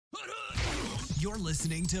You're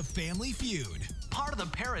listening to Family Feud, part of the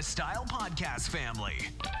Paris-style podcast family.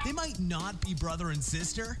 They might not be brother and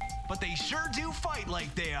sister, but they sure do fight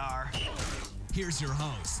like they are. Here's your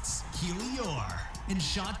hosts, Keely, Eure, and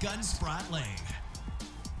Shotgun Spratling.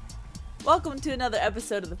 Welcome to another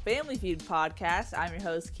episode of the Family Feud Podcast. I'm your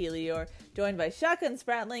host, Keely, Eure, joined by Shotgun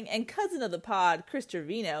Spratling and cousin of the pod, Chris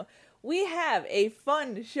Treviño. We have a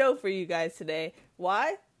fun show for you guys today.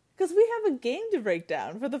 Why? Because we have a game to break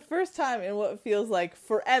down for the first time in what feels like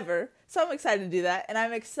forever. So I'm excited to do that, and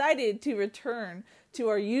I'm excited to return to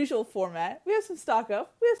our usual format. We have some stock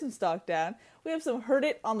up, we have some stock down, we have some heard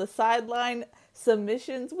it on the sideline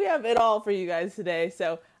submissions. We have it all for you guys today,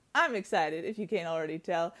 so I'm excited, if you can't already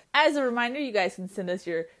tell. As a reminder, you guys can send us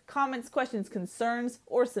your comments, questions, concerns,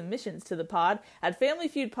 or submissions to the pod at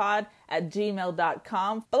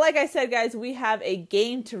familyfeudpod@gmail.com. But like I said, guys, we have a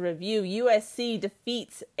game to review. USC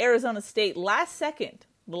defeats Arizona State last second,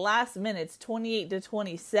 the last minutes,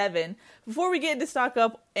 28-27. Before we get into stock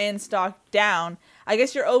up and stock down, I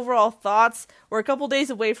guess your overall thoughts. We're a couple days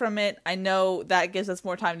away from it. I know that gives us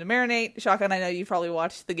more time to marinate. Shotgun, I know you probably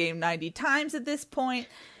watched the game 90 times at this point.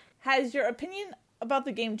 Has your opinion about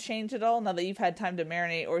the game changed at all now that you've had time to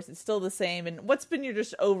marinate, or is it still the same? And what's been your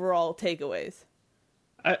just overall takeaways?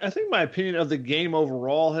 I think my opinion of the game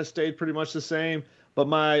overall has stayed pretty much the same, but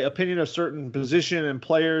my opinion of certain position and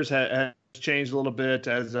players has changed a little bit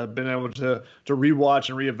as I've been able to rewatch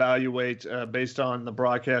and reevaluate based on the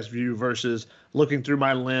broadcast view versus looking through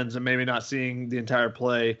my lens and maybe not seeing the entire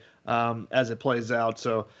play as it plays out.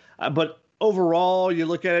 So, but overall, you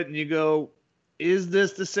look at it and you go, is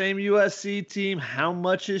this the same USC team? How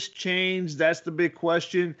much has changed? That's the big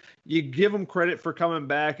question. You give them credit for coming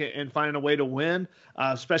back and finding a way to win,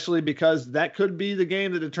 especially because that could be the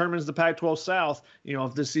game that determines the Pac-12 South. You know,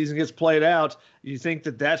 if this season gets played out, you think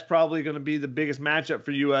that that's probably going to be the biggest matchup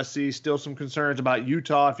for USC. Still some concerns about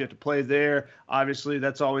Utah if you have to play there. Obviously,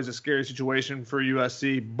 that's always a scary situation for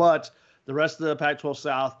USC. But the rest of the Pac-12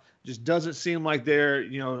 South just doesn't seem like they're,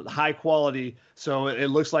 high quality. So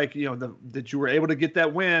it looks like, that you were able to get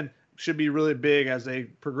that win should be really big as they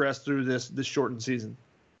progress through this shortened season.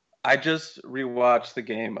 I just rewatched the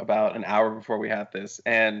game about an hour before we had this,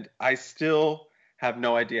 and I still have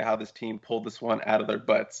no idea how this team pulled this one out of their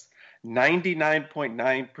butts.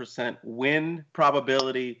 99.9% win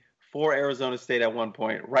probability for Arizona State at one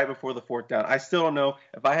point, right before the fourth down. I still don't know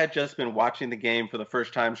if I had just been watching the game for the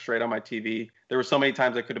first time straight on my TV. There were so many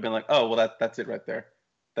times I could have been like, oh, well, that's it right there.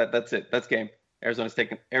 That's it. That's game. Arizona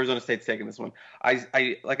State's taking this one.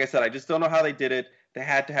 I like I said, I just don't know how they did it. They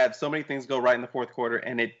had to have so many things go right in the fourth quarter,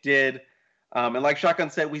 and it did. And like Shotgun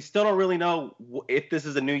said, we still don't really know if this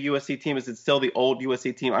is a new USC team. Is it still the old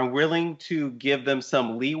USC team? I'm willing to give them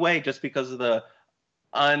some leeway just because of the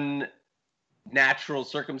unnatural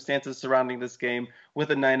circumstances surrounding this game, with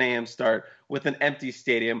a 9 a.m. start, with an empty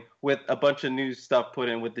stadium, with a bunch of new stuff put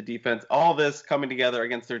in with the defense, all this coming together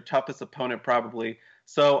against their toughest opponent probably.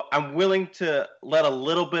 So I'm willing to let a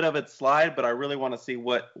little bit of it slide, but I really want to see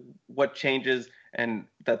what changes and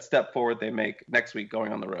that step forward they make next week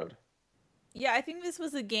going on the road. Yeah, I think this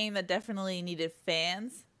was a game that definitely needed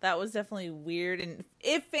fans. That was definitely weird. And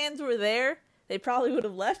if fans were there, they probably would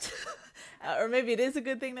have left. Or maybe it is a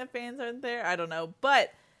good thing that fans aren't there. I don't know.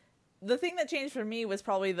 But the thing that changed for me was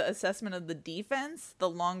probably the assessment of the defense. The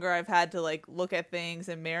longer I've had to look at things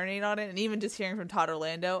and marinate on it, and even just hearing from Todd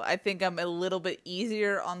Orlando, I think I'm a little bit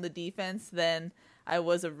easier on the defense than I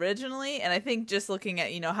was originally. And I think just looking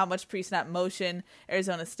at, how much pre-snap motion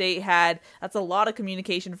Arizona State had, that's a lot of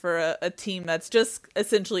communication for a team that's just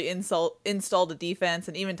essentially installed a defense.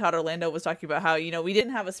 And even Todd Orlando was talking about how, we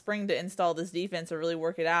didn't have a spring to install this defense or really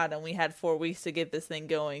work it out, and we had 4 weeks to get this thing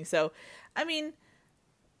going. So, I mean,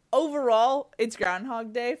 overall, it's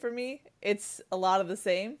Groundhog Day for me. It's a lot of the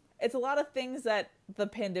same. It's a lot of things that the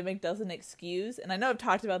pandemic doesn't excuse. And I know I've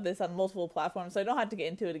talked about this on multiple platforms, so I don't have to get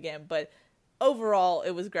into it again, but overall,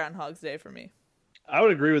 it was Groundhog's Day for me. I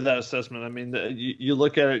would agree with that assessment. I mean, you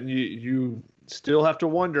look at it and you still have to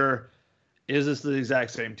wonder, is this the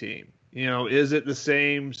exact same team? Is it the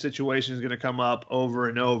same situation is going to come up over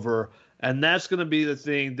and over? And that's going to be the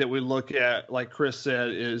thing that we look at, like Chris said,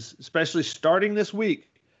 is especially starting this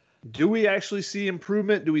week. Do we actually see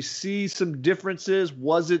improvement? Do we see some differences?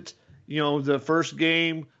 Was it, the first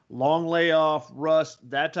game, long layoff, rust,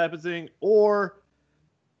 that type of thing? Or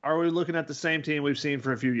are we looking at the same team we've seen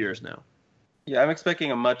for a few years now? Yeah, I'm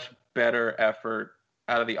expecting a much better effort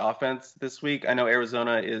out of the offense this week. I know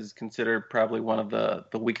Arizona is considered probably one of the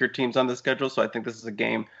weaker teams on the schedule, so I think this is a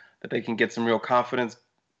game that they can get some real confidence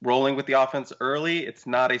rolling with the offense early. It's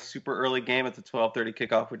not a super early game. It's a 12:30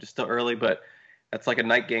 kickoff, which is still early, but That's like a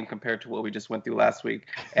night game compared to what we just went through last week.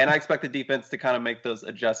 And I expect the defense to kind of make those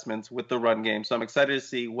adjustments with the run game. So I'm excited to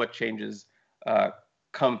see what changes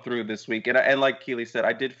come through this week. And like Keely said,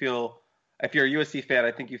 I did feel, if you're a USC fan,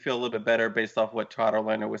 I think you feel a little bit better based off what Todd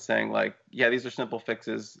Orlando was saying. Like, yeah, these are simple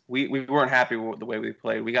fixes. We weren't happy with the way we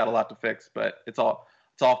played. We got a lot to fix, but it's all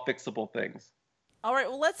fixable things. All right,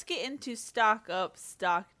 well, let's get into stock up,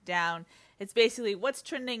 stock down. It's basically what's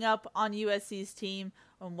trending up on USC's team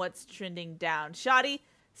and what's trending down. Shotty,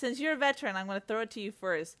 since you're a veteran, I'm going to throw it to you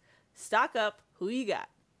first. Stock up, who you got?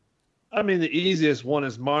 I mean, the easiest one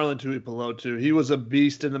is Marlon Tuipulotu. He was a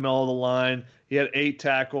beast in the middle of the line. He had 8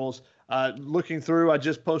 tackles. Looking through, I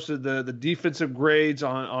just posted the defensive grades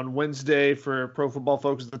on Wednesday for Pro Football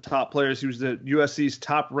Focus, the top players. He was the USC's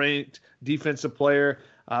top-ranked defensive player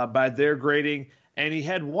by their grading. And he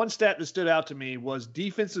had one stat that stood out to me was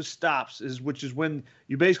defensive stops, which is when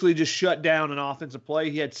you basically just shut down an offensive play.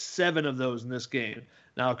 He had 7 of those in this game.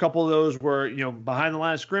 Now, a couple of those were, behind the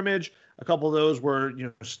line of scrimmage. A couple of those were,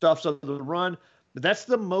 stuffs of the run. But that's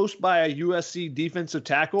the most by a USC defensive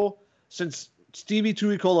tackle since Stevie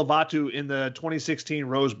Tuikolovatu in the 2016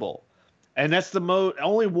 Rose Bowl. And that's the most.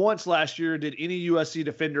 Only once last year did any USC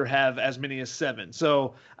defender have as many as 7.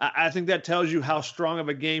 So I think that tells you how strong of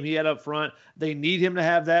a game he had up front. They need him to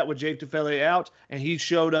have that with Jake Tufele out, and he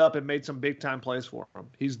showed up and made some big-time plays for him.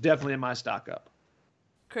 He's definitely in my stock up.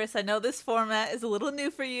 Chris, I know this format is a little new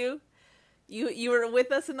for you. You were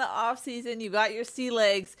with us in the off season. You got your sea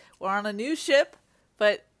legs. We're on a new ship,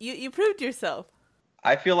 but you proved yourself.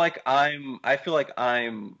 I feel like I'm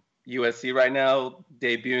USC right now,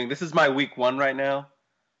 debuting. This is my week 1 right now.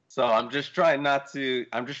 So I'm just trying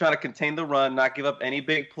to contain the run, not give up any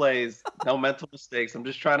big plays, no mental mistakes. I'm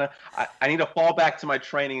just trying to, I need to fall back to my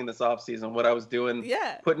training in this offseason, what I was doing,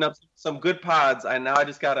 putting up some good pods. I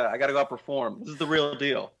just gotta go outperform. This is the real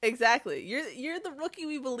deal. Exactly. You're the rookie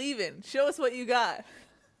we believe in. Show us what you got.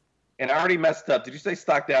 And I already messed up. Did you say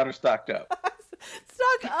stock down or stocked up?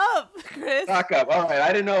 Stock up, Chris. Stock up. All right.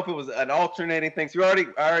 I didn't know if it was an alternating thing. So I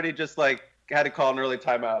already just had to call an early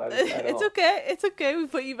timeout. It's okay. It's okay. We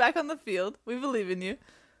put you back on the field. We believe in you.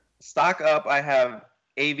 Stock up. I have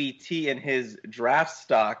AVT in his draft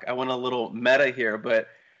stock. I went a little meta here, but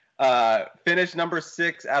finished number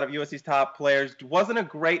 6 out of USC's top players. Wasn't a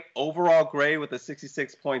great overall grade with a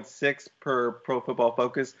 66.6 per Pro Football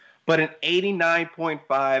Focus, but an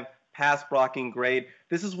 89.5 pass blocking grade.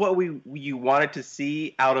 This is what you wanted to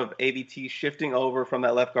see out of AVT, shifting over from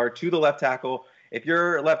that left guard to the left tackle. If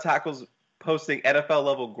your left tackle's posting NFL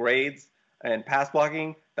level grades and pass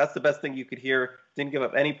blocking, that's the best thing you could hear. Didn't give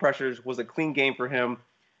up any pressures, was a clean game for him.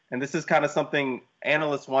 And this is kind of something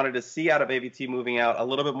analysts wanted to see out of AVT moving out, a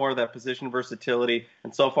little bit more of that position versatility.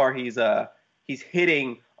 And so far he's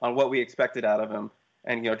hitting on what we expected out of him.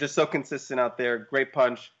 And just so consistent out there, great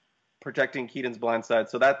punch, protecting Keaton's blind side.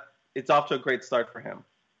 So that it's off to a great start for him.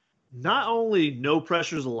 Not only no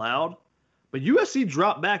pressures allowed, but USC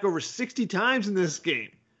dropped back over 60 times in this game.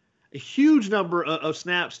 A huge number of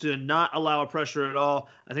snaps to not allow a pressure at all.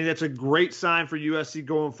 I think that's a great sign for USC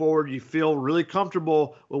going forward. You feel really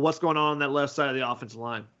comfortable with what's going on that left side of the offensive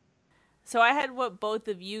line. So I had what both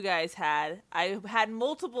of you guys had. I had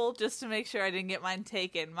multiple just to make sure I didn't get mine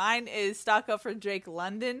taken. Mine is stock up for Drake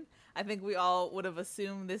London. I think we all would have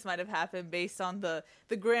assumed this might have happened based on the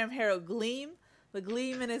Graham Harrell gleam, the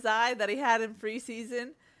gleam in his eye that he had in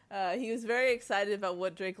preseason. He was very excited about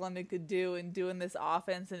what Drake London could do in doing this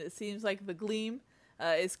offense, and it seems like the gleam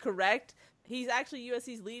is correct. He's actually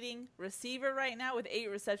USC's leading receiver right now with 8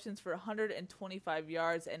 receptions for 125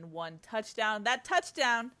 yards and 1 touchdown. That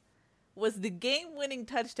touchdown was the game-winning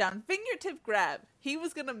touchdown, fingertip grab. He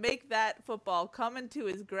was going to make that football come into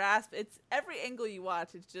his grasp. It's every angle you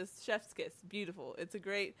watch, it's just chef's kiss. Beautiful. It's a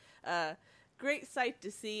great sight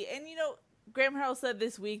to see. And, Graham Harrell said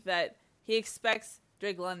this week that he expects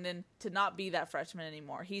Drake London to not be that freshman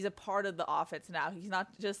anymore. He's a part of the offense now. He's not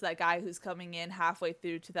just that guy who's coming in halfway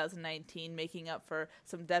through 2019, making up for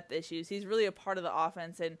some depth issues. He's really a part of the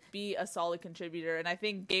offense and be a solid contributor. And I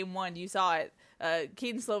think game 1, you saw it.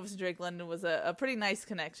 Keaton Slovis and Drake London was a pretty nice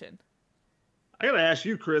connection. I got to ask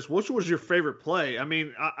you, Chris, which was your favorite play? I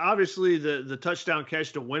mean, obviously the touchdown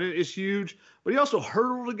catch to win it is huge, but he also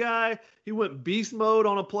hurdled a guy. He went beast mode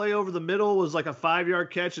on a play over the middle. It was like a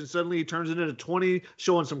 5-yard catch, and suddenly he turns it into 20,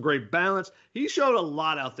 showing some great balance. He showed a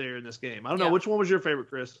lot out there in this game. I don't know. Which one was your favorite,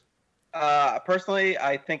 Chris? Personally,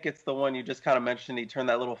 I think it's the one you just kind of mentioned. He turned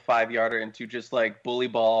that little 5-yarder into just like bully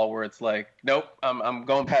ball where it's like, nope, I'm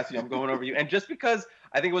going past you. I'm going over you. And just because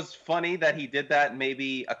I think it was funny that he did that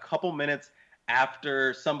maybe a couple minutes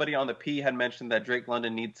after somebody on the P had mentioned that Drake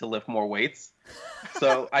London needs to lift more weights.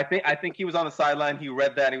 So I think he was on the sideline. He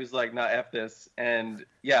read that. And he was like, nah, F this. And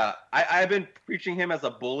yeah, I've been preaching him as a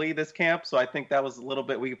bully this camp. So I think that was a little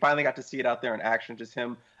bit, we finally got to see it out there in action. Just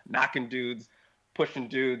him knocking dudes, pushing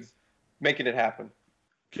dudes, making it happen.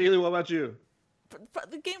 Keely, what about you?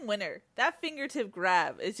 The game winner, that fingertip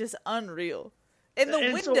grab is just unreal. In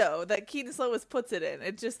the window that Keaton Slovis puts it in,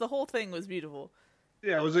 it just, the whole thing was beautiful.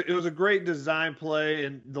 Yeah, it was a great design play,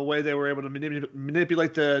 and the way they were able to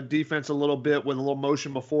manipulate the defense a little bit with a little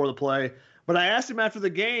motion before the play. But I asked him after the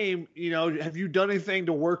game, have you done anything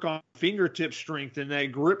to work on fingertip strength and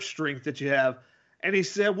that grip strength that you have? And he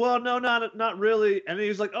said, well, no, not really. And he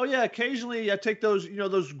was like, oh yeah, occasionally I take those,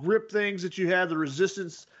 those grip things that you have, the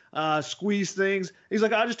resistance squeeze things. He's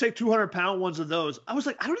like, I'll just take 200-pound ones of those. I was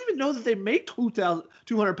like, I don't even know that they make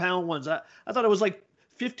 200-pound ones. I thought it was like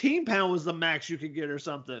 15 pound was the max you could get or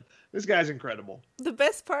something. This guy's incredible. The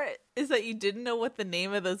best part is that you didn't know what the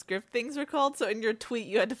name of those grip things were called. So in your tweet,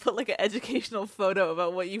 you had to put like an educational photo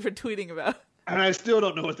about what you were tweeting about. And I still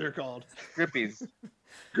don't know what they're called. Grippies.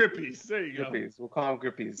 Grippies. There you go. Grippies. We'll call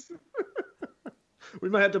them grippies. We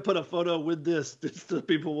might have to put a photo with this so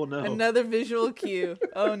people will know. Another visual cue.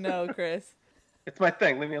 Oh no, Chris. It's my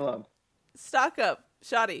thing. Leave me alone. Stock up.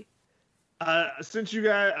 Shoddy. Since you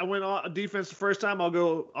guys, I went defense the first time, I'll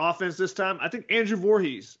go offense this time. I think Andrew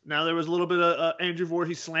Voorhees. Now, there was a little bit of Andrew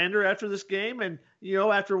Voorhees slander after this game. And,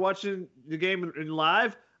 after watching the game in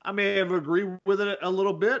live, I may have agreed with it a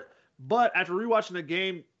little bit. But after rewatching the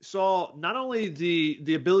game, saw not only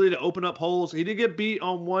the ability to open up holes, he did get beat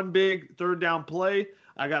on one big third down play.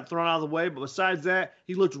 I got thrown out of the way. But besides that,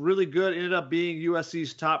 he looked really good. Ended up being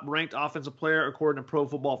USC's top-ranked offensive player according to Pro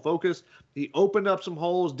Football Focus. He opened up some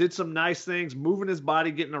holes, did some nice things, moving his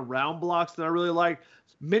body, getting around blocks that I really like.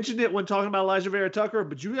 Mentioned it when talking about Elijah Vera Tucker,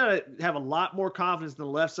 but you got to have a lot more confidence in the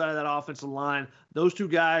left side of that offensive line. Those two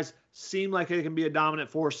guys seem like they can be a dominant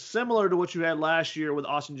force, similar to what you had last year with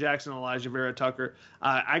Austin Jackson and Elijah Vera Tucker.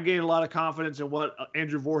 I gained a lot of confidence in what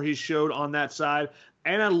Andrew Voorhees showed on that side.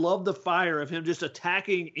 And I love the fire of him just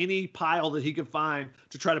attacking any pile that he could find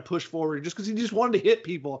to try to push forward, just because he just wanted to hit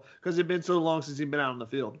people because it had been so long since he'd been out on the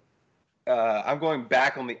field. I'm going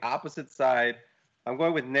back on the opposite side. I'm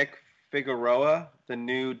going with Nick Figueroa, the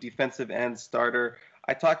new defensive end starter.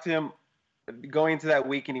 I talked to him going into that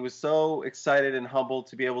week, and he was so excited and humbled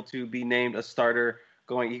to be able to be named a starter.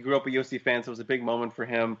 He grew up a USC fan, so it was a big moment for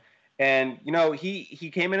him. And,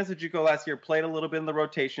 he came in as a JUCO last year, played a little bit in the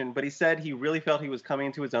rotation, but he said he really felt he was coming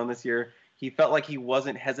into his own this year. He felt like he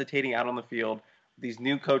wasn't hesitating out on the field. These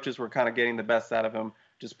new coaches were kind of getting the best out of him.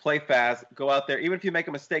 Just play fast, go out there. Even if you make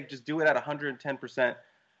a mistake, just do it at 110%,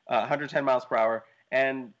 110 miles per hour.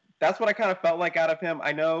 And that's what I kind of felt like out of him.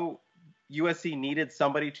 I know USC needed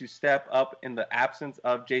somebody to step up in the absence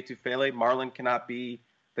of Jay Tufele. Marlon cannot be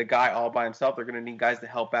the guy all by himself. They're going to need guys to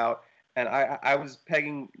help out. And I was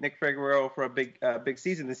pegging Nick Figueroa for a big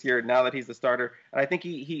season this year now that he's the starter. And I think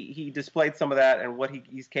he displayed some of that and what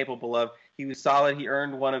he's capable of. He was solid. He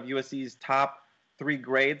earned one of USC's top 3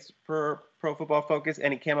 grades per Pro Football Focus,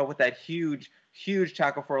 and he came up with that huge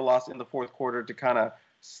tackle for a loss in the fourth quarter to kind of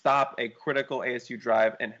stop a critical ASU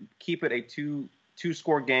drive and keep it a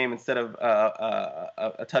two-score game instead of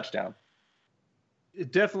a touchdown.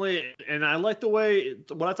 It definitely, and I like the way,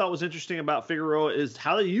 what I thought was interesting about Figueroa is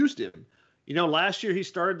how they used him. Last year he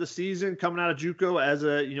started the season coming out of JUCO as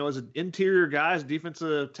an interior guy, as a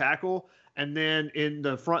defensive tackle. And then in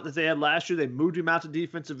the front that they had last year, they moved him out to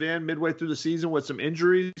defensive end midway through the season with some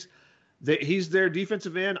injuries. He's their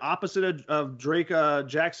defensive end opposite of Drake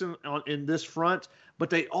Jackson in this front. But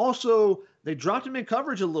they dropped him in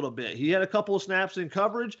coverage a little bit. He had a couple of snaps in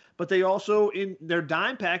coverage, but they also, in their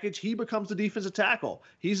dime package, he becomes the defensive tackle.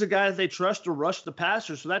 He's a guy that they trust to rush the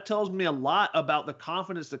passer. So that tells me a lot about the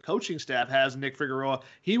confidence the coaching staff has in Nick Figueroa.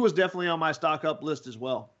 He was definitely on my stock up list as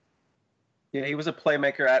well. Yeah, he was a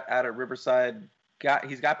playmaker at Riverside.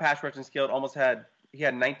 He's got pass rushing skill. He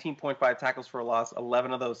had 19.5 tackles for a loss,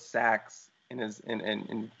 11 of those sacks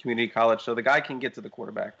in community college. So the guy can get to the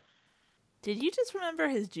quarterback. Did you just remember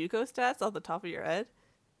his JUCO stats off the top of your head?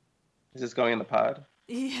 Is this going in the pod?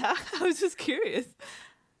 Yeah, I was just curious.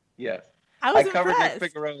 Yes. I covered impressed.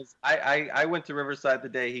 Nick Figueroa's. I went to Riverside the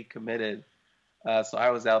day he committed, so I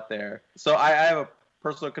was out there. So I have a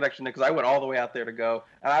personal connection because I went all the way out there to go.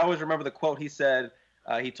 And I always remember the quote he said.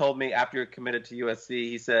 He told me after he committed to USC,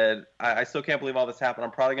 he said, I still can't believe all this happened.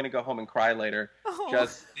 I'm probably going to go home and cry later. Oh.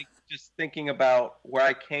 Just thinking about where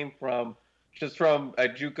I came from, just from a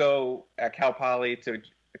JUCO at Cal Poly to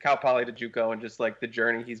JUCO, and just like the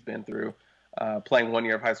journey he's been through. playing 1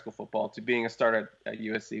 year of high school football to being a starter at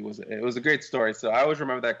USC was a great story. So I always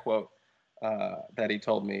remember that quote that he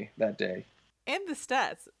told me that day. And the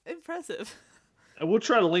stats. Impressive. And we'll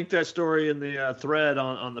try to link that story in the thread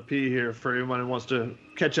on the P here for anyone who wants to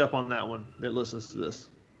catch up on that one that listens to this.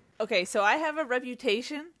 Okay, so I have a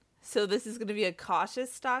reputation, so this is going to be a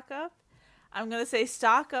cautious stock up. I'm going to say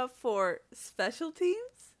stock up for special teams? ?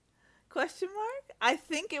 I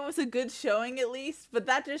think it was a good showing at least, but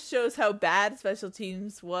that just shows how bad special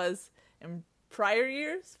teams was in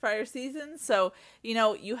prior seasons. So,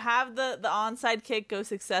 you have the onside kick go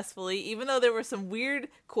successfully, even though there were some weird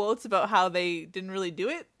quotes about how they didn't really do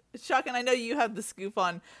it. Shotgun, I know you have the scoop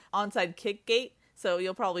on onside kick gate, so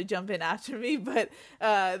you'll probably jump in after me, but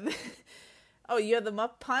you had the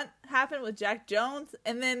muff punt happen with Jack Jones,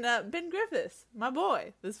 and then Ben Griffiths, my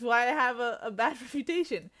boy. This is why I have a bad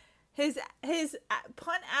reputation. His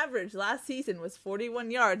punt average last season was 41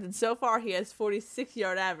 yards, and so far he has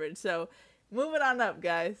 46-yard average. So moving on up,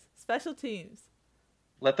 guys. Special teams.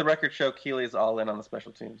 Let the record show Keely is all in on the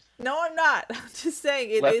special teams. No, I'm not. I'm just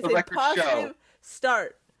saying it is a positive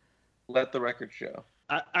start. Let the record show.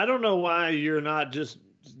 I don't know why you're not just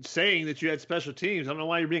saying that you had special teams. I don't know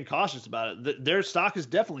why you're being cautious about it. Their stock is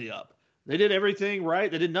definitely up. They did everything right.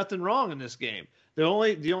 They did nothing wrong in this game. The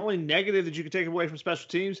only negative that you can take away from special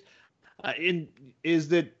teams is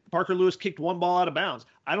that Parker Lewis kicked one ball out of bounds.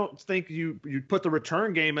 I don't think you put the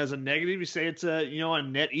return game as a negative. You say it's a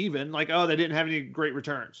net even, like, oh, they didn't have any great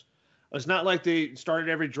returns. It's not like they started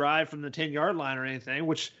every drive from the 10-yard line or anything,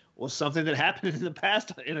 which was something that happened in the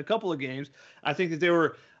past in a couple of games. I think that there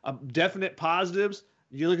were definite positives.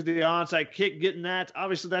 You look at the onside kick, getting that.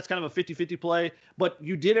 Obviously, that's kind of a 50-50 play, but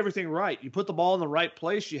you did everything right. You put the ball in the right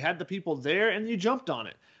place. You had the people there, and you jumped on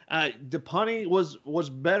it. The punting was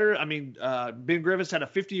better. I mean, Ben Griffiths had a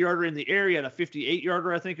 50-yarder in the air. He had a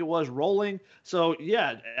 58-yarder, I think it was, rolling. So,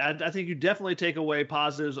 yeah, I think you definitely take away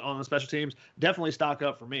positives on the special teams. Definitely stock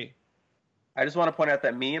up for me. I just want to point out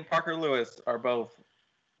that me and Parker Lewis are both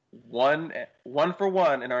one for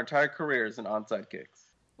one in our entire careers in onside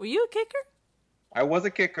kicks. Were you a kicker? I was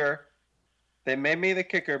a kicker. They made me the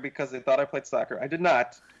kicker because they thought I played soccer. I did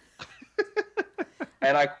not.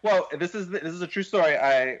 And I quote, this is a true story.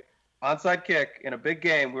 Onside kick in a big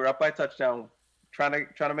game. We were up by a touchdown, trying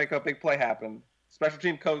to make a big play happen. Special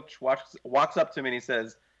team coach walks up to me and he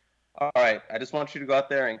says, "All right, I just want you to go out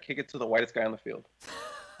there and kick it to the whitest guy on the field."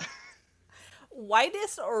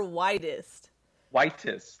 Whitest or widest?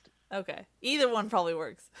 Whitest. Okay, either one probably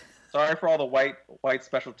works. Sorry for all the white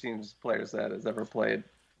special teams players that has ever played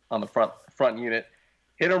on the front unit.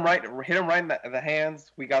 Hit him right in the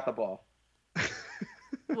hands. We got the ball.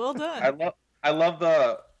 Well done. I love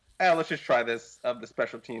the let's just try this of the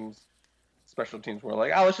special teams were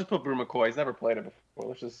like, let's just put Brew McCoy. He's never played it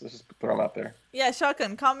before. Let's just throw him out there. Yeah,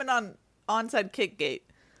 Shotgun, comment on onside kick gate.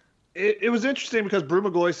 It was interesting because Brew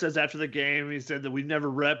McCoy says after the game, he said that we never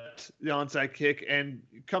repped the onside kick, and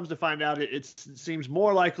comes to find out it seems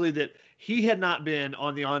more likely that he had not been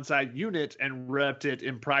on the onside unit and repped it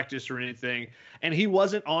in practice or anything, and he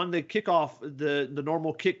wasn't on the kickoff, the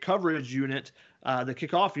normal kick coverage unit, the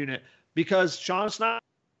kickoff unit, because Sean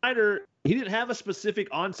Snyder, he didn't have a specific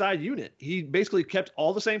onside unit. He basically kept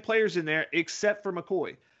all the same players in there except for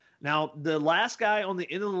McCoy. Now, the last guy on the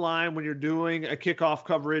end of the line when you're doing a kickoff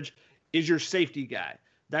coverage is your safety guy.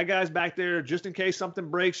 That guy's back there just in case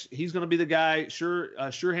something breaks. He's going to be the guy,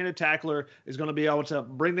 sure-handed tackler, is going to be able to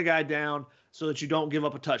bring the guy down so that you don't give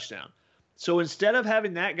up a touchdown. So instead of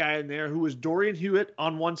having that guy in there, who was Dorian Hewitt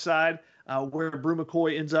on one side, where Brew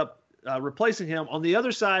McCoy ends up replacing him, on the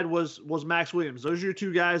other side was Max Williams. Those are your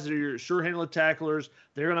two guys that are your sure-handed tacklers.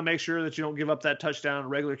 They're going to make sure that you don't give up that touchdown,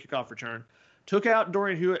 regular kickoff return. Took out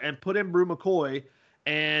Dorian Hewitt and put in Brew McCoy,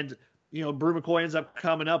 and Brew McCoy ends up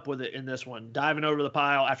coming up with it in this one, diving over the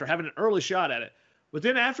pile after having an early shot at it. But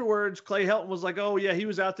then afterwards, Clay Helton was like, "Oh yeah, he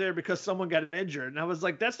was out there because someone got injured," and I was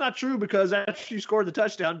like, "That's not true, because after you scored the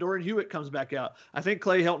touchdown, Dorian Hewitt comes back out." I think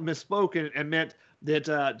Clay Helton misspoke and meant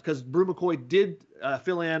that because Brew McCoy did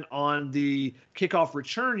fill in on the kickoff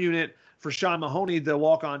return unit for Sean Mahoney, the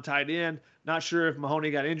walk-on tight end. Not sure if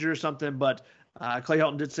Mahoney got injured or something, but Clay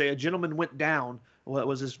Helton did say a gentleman went down. What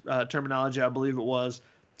was his terminology? I believe it was.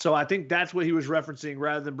 So I think that's what he was referencing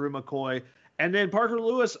rather than Brew McCoy. And then Parker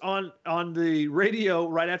Lewis on the radio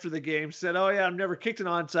right after the game said, "Oh yeah, I've never kicked an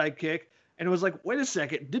onside kick." And it was like, wait a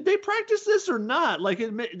second, did they practice this or not? Like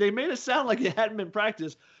they made it sound like it hadn't been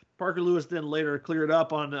practiced. Parker Lewis then later cleared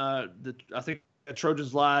up on I think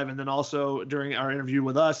Trojans Live, and then also during our interview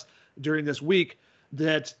with us during this week,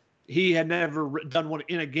 that he had never done one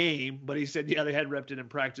in a game, but he said, yeah, they had repped it in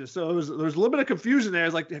practice. So there was a little bit of confusion there.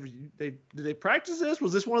 It's like, did they practice this?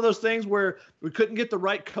 Was this one of those things where we couldn't get the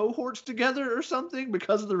right cohorts together or something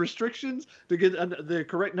because of the restrictions to get the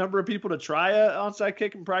correct number of people to try a onside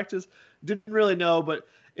kick in practice? Didn't really know, but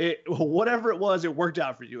whatever it was, it worked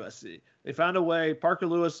out for USC. They found a way. Parker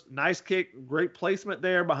Lewis, nice kick, great placement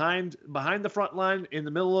there behind the front line in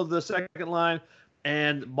the middle of the second line,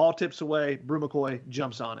 and ball tips away. Brew McCoy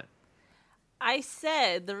jumps on it. I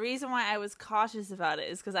said the reason why I was cautious about it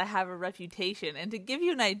is because I have a reputation. And to give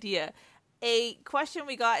you an idea, a question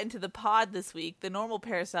we got into the pod this week, the normal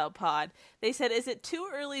Parastyle pod, they said, is it too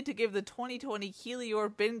early to give the 2020 Keely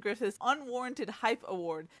Eure Ben Griffiths Unwarranted Hype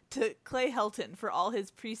Award to Clay Helton for all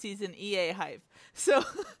his preseason EA hype? So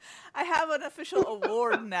I have an official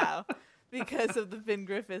award now because of the Ben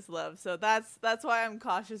Griffiths love. So that's why I'm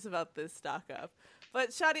cautious about this stock up.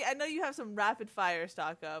 But Shadi, I know you have some rapid fire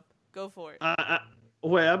stock up. Go for it. I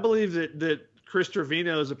believe that Chris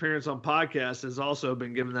Treviño's appearance on podcast has also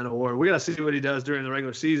been given that award. We got to see what he does during the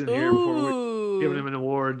regular season here before we're giving him an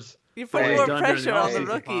awards. You're putting more pressure on the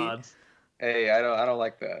rookie. Pods. Hey, I don't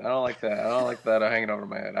like that. I don't like that hanging over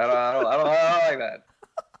my head. I don't like that.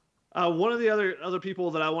 One of the other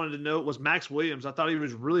people that I wanted to note was Max Williams. I thought he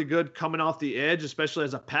was really good coming off the edge, especially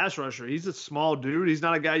as a pass rusher. He's a small dude. He's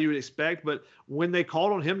not a guy you would expect, but when they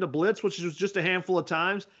called on him to blitz, which was just a handful of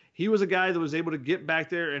times, he was a guy that was able to get back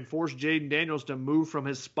there and force Jaden Daniels to move from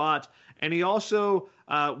his spot. And he also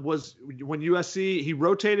was, when USC, he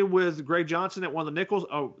rotated with Greg Johnson at one of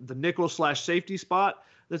the nickel/safety spot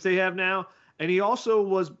that they have now. And he also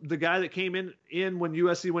was the guy that came in when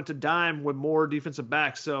USC went to dime with more defensive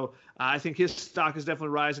backs. So I think his stock is definitely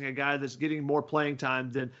rising, a guy that's getting more playing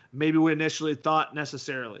time than maybe we initially thought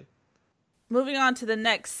necessarily. Moving on to the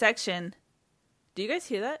next section. Do you guys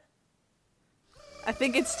hear that? I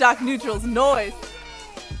think it's Stock Neutral's noise.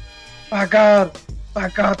 My God,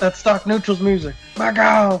 that's Stock Neutral's music. My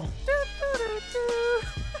God.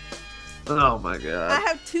 Oh my God. I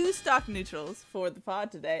have 2 stock neutrals for the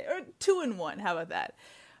pod today, or 2 in 1. How about that?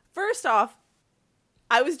 First off,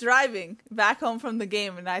 I was driving back home from the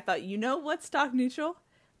game and I thought, you know what's stock neutral?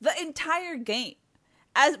 The entire game.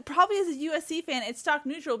 Probably as a USC fan, it's stock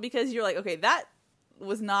neutral because you're like, okay, that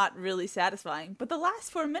was not really satisfying, but the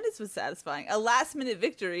last 4 minutes was satisfying. A last minute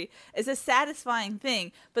victory is a satisfying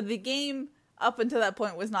thing, but the game up until that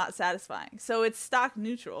point was not satisfying. So it's stock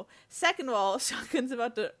neutral. Second of all, Shotgun's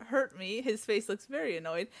about to hurt me. His face looks very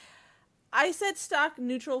annoyed. I said stock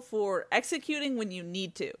neutral for executing when you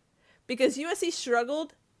need to, because USC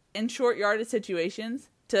struggled in short yardage situations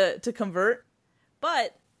to convert,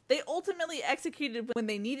 but they ultimately executed when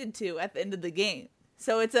they needed to at the end of the game.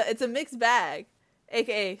 So it's a mixed bag.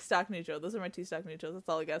 AKA stock neutral. Those are my 2 stock neutrals. That's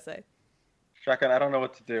all I gotta say. Shotgun, I don't know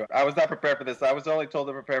what to do. I was not prepared for this. I was only told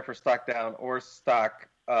to prepare for stock down or stock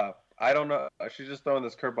up. I don't know. She's just throwing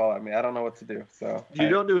this curveball at me. I don't know what to do. So you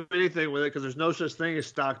don't do anything with it because there's no such thing as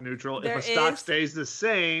stock neutral. If a stock stays the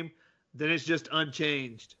same, then it's just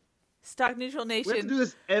unchanged. Stock Neutral Nation. We have to do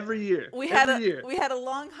this every year. We had a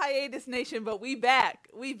long hiatus, Nation, but we back.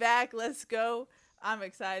 We back. Let's go. I'm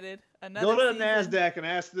excited. Go to the NASDAQ and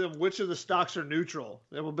ask them which of the stocks are neutral.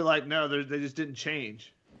 They will be like, no, they just didn't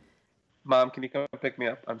change. Mom, can you come pick me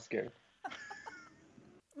up? I'm scared.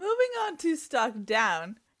 Moving on to stock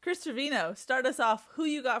down. Chris Treviño, start us off. Who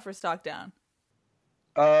you got for stock down?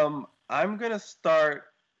 I'm going to start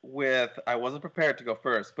with, I wasn't prepared to go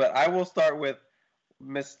first, but I will start with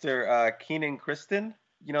Mr. Keenan Kristen.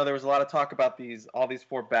 You know, there was a lot of talk about all these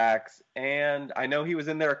 4 backs, and I know he was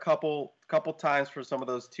in there a couple times for some of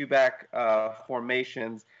those 2-back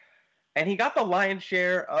formations, and he got the lion's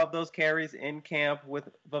share of those carries in camp with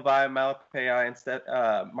Vavae Malapai instead.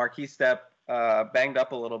 Marquise Stepp banged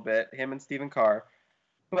up a little bit, him and Stephen Carr.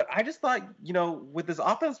 But I just thought, you know, with this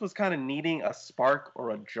offense was kind of needing a spark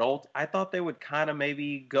or a jolt, I thought they would kind of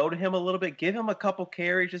maybe go to him a little bit, give him a couple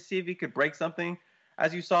carries, just see if he could break something.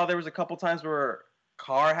 As you saw, there was a couple times where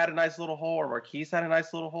Carr had a nice little hole or Marquise had a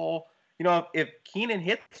nice little hole. You know, if Keenan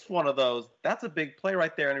hits one of those, that's a big play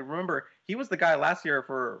right there. And remember, he was the guy last year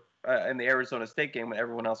for in the Arizona State game when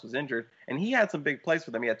everyone else was injured, and he had some big plays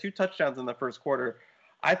for them. He had 2 touchdowns in the first quarter.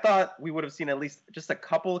 I thought we would have seen at least just a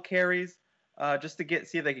couple of carries just to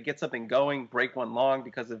see if they could get something going, break one long,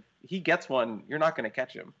 because if he gets one, you're not going to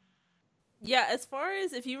catch him. Yeah, as far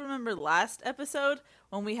as if you remember last episode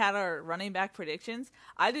when we had our running back predictions,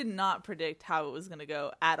 I did not predict how it was going to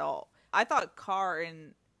go at all. I thought Carr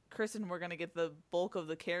and Kristen were going to get the bulk of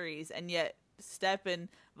the carries, and yet Stepp and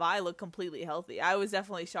Vi look completely healthy. I was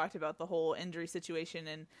definitely shocked about the whole injury situation,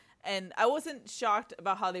 and I wasn't shocked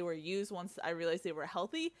about how they were used once I realized they were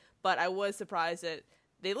healthy, but I was surprised that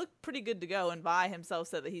they look pretty good to go, and Vi himself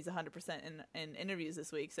said that he's 100% in interviews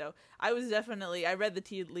this week. So I read the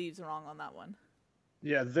tea leaves wrong on that one.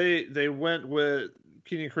 Yeah, they went with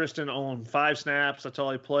Keenan Kristen on 5 snaps. That's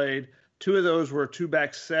all he played. 2 of those were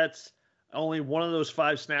 2-back sets. Only one of those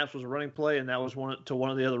 5 snaps was a running play, and that was one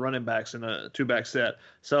of the other running backs in a 2-back set.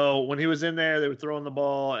 So when he was in there, they were throwing the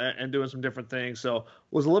ball and doing some different things. So it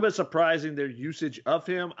was a little bit surprising their usage of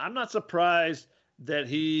him. I'm not surprised that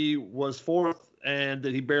he was 4th and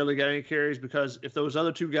that he barely got any carries, because if those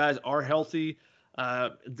other 2 guys are healthy,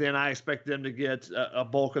 then I expect them to get a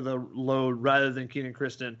bulk of the load rather than Keenan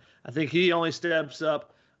Kristen. I think he only steps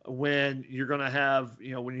up when you're going to have,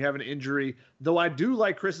 when you have an injury. Though I do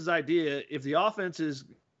like Chris's idea, if the offense is,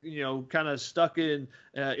 kind of stuck in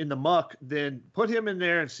the muck, then put him in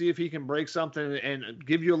there and see if he can break something and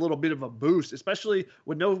give you a little bit of a boost, especially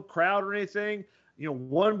with no crowd or anything.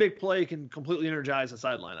 One big play can completely energize the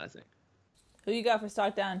sideline, I think. Who you got for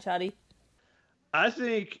start down, Chatty? I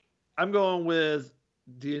think I'm going with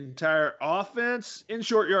the entire offense in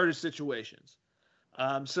short yardage situations.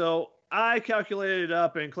 So I calculated it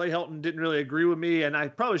up, and Clay Helton didn't really agree with me, and I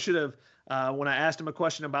probably should have, when I asked him a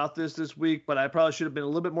question about this week, but I probably should have been a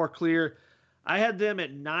little bit more clear. I had them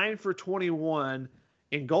at 9 for 21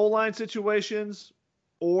 in goal line situations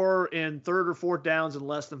or in 3rd or 4th downs in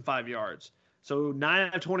less than 5 yards. So 9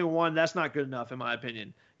 out of 21, that's not good enough in my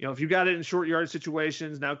opinion. If you got it in short yardage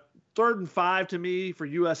situations, now 3rd and 5 to me for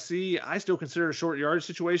USC, I still consider a short yardage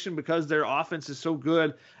situation because their offense is so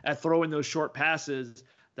good at throwing those short passes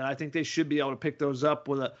that I think they should be able to pick those up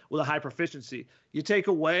with a high proficiency. You take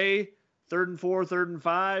away 3rd and 4, 3rd and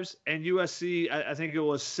 5s, and USC, I think it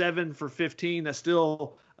was 7 for 15. That's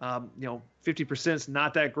still, 50% is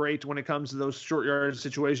not that great when it comes to those short yardage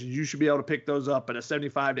situations. You should be able to pick those up at a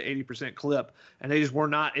 75 to 80% clip, and they just were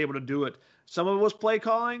not able to do it. Some of it was play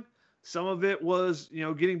calling. Some of it was,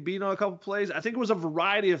 getting beat on a couple plays. I think it was a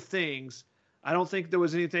variety of things. I don't think there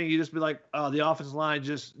was anything you just be like, oh, the offensive line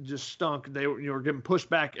just stunk. They were getting pushed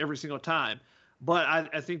back every single time. But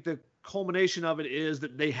I think the culmination of it is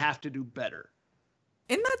that they have to do better.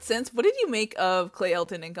 In that sense, what did you make of Clay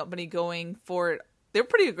Helton and company going for it? They're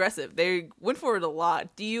pretty aggressive. They went for it a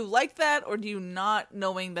lot. Do you like that, or do you not,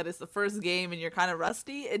 knowing that it's the first game and you're kind of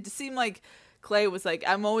rusty? It just seemed like Clay was like,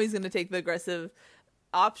 I'm always going to take the aggressive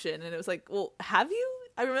option. And it was like, well, have you?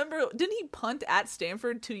 I remember, didn't he punt at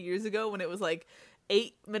Stanford 2 years ago when it was like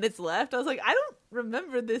 8 minutes left? I was like, I don't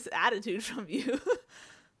remember this attitude from you.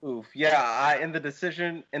 Oof. Yeah, in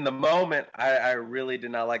the moment, I really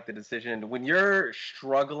did not like the decision. When you're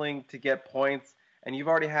struggling to get points and you've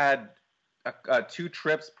already had 2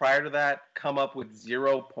 trips prior to that come up with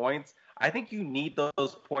 0 points, I think you need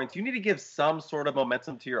those points. You need to give some sort of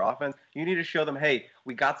momentum to your offense. You need to show them, hey,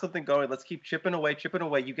 we got something going. Let's keep chipping away.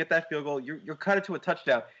 You get that field goal. You're cut it to a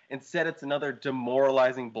touchdown. Instead, it's another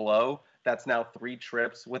demoralizing blow that's now 3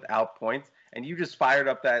 trips without points, and you just fired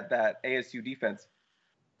up that ASU defense.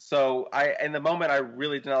 So in the moment, I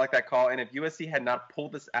really did not like that call. And if USC had not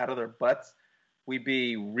pulled this out of their butts, we'd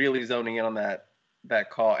be really zoning in on that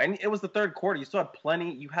call. And it was the 3rd quarter. You still had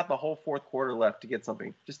plenty. You had the whole 4th quarter left to get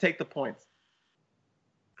something. Just take the points.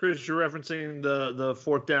 Chris, you're referencing the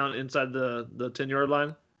 4th down inside the 10-yard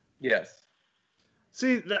line? Yes.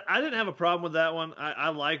 See, I didn't have a problem with that one. I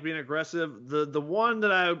like being aggressive. The one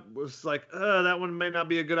that I was like, that one may not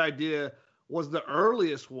be a good idea, was the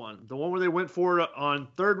earliest one. The one where they went for it on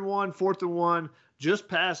 3rd and 1, 4th and 1, just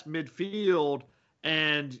past midfield.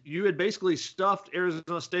 And you had basically stuffed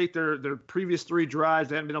Arizona State their previous 3 drives.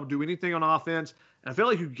 They hadn't been able to do anything on offense. And I felt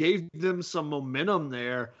like you gave them some momentum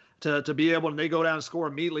there to be able, and they go down and score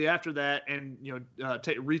immediately after that and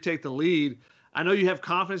retake the lead. I know you have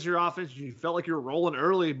confidence in your offense. You felt like you were rolling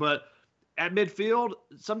early, but at midfield,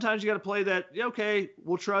 sometimes you got to play that, okay,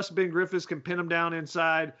 we'll trust Ben Griffiths can pin them down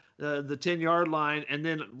inside the 10-yard line and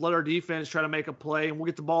then let our defense try to make a play, and we'll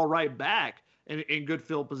get the ball right back in good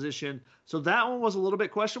field position. So that one was a little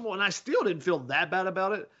bit questionable, and I still didn't feel that bad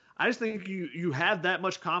about it. I just think you have that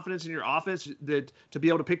much confidence in your offense that to be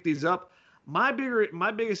able to pick these up. My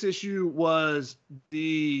biggest issue was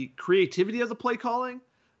the creativity of the play calling,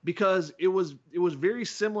 because it was very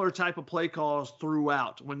similar type of play calls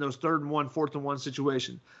throughout when those 3rd and 1, 4th and 1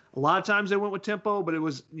 situation. A lot of times they went with tempo, but it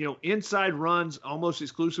was, inside runs almost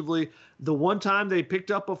exclusively. The one time they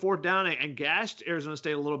picked up a 4th down and gashed Arizona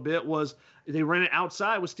State a little bit was they ran it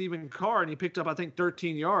outside with Stephen Carr, and he picked up, I think,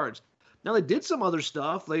 13 yards. Now, they did some other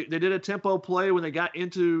stuff. They did a tempo play when they got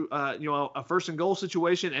into a 1st and goal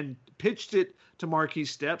situation and pitched it to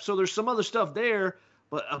Marquise Stepp. So there's some other stuff there,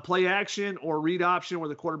 but a play action or read option where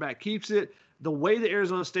the quarterback keeps it, the way that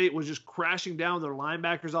Arizona State was just crashing down their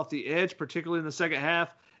linebackers off the edge, particularly in the second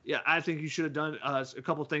half, yeah, I think you should have done a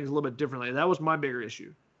couple things a little bit differently. That was my bigger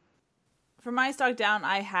issue. For my stock down,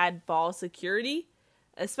 I had ball security,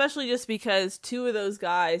 especially just because two of those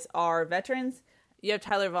guys are veterans. You have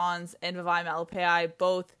Tyler Vaughns and Vavae Malepeai,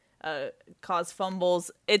 both cause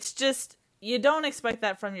fumbles. It's just, you don't expect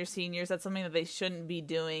that from your seniors. That's something that they shouldn't be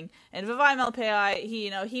doing. And Vavae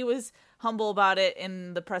Malepeai, he was humble about it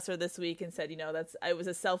in the presser this week and said, it was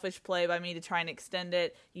a selfish play by me to try and extend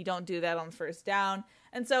it. You don't do that on first down.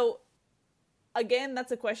 And so, again,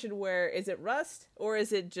 that's a question where, is it rust or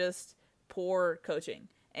is it just poor coaching?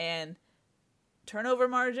 And turnover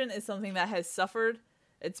margin is something that has suffered.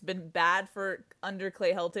 It's been bad for under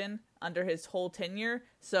Clay Helton under his whole tenure.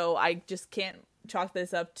 So I just can't chalk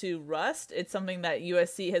this up to rust. It's something that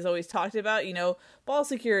USC has always talked about, ball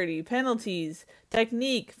security, penalties,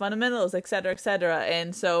 technique, fundamentals, et cetera, et cetera.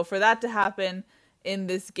 And so for that to happen in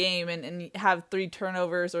this game and have 3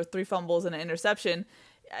 turnovers or 3 fumbles and an interception,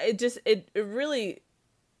 it really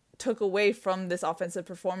took away from this offensive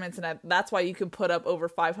performance, and that's why you can put up over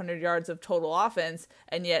 500 yards of total offense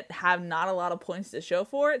and yet have not a lot of points to show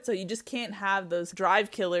for it. So you just can't have those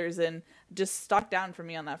drive killers, and just stock down for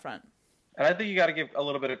me on that front. And I think you got to give a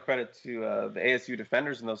little bit of credit to the ASU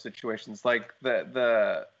defenders in those situations. Like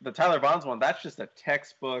the Tyler Vaughns one, that's just a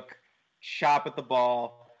textbook shot at the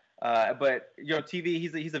ball. But TV,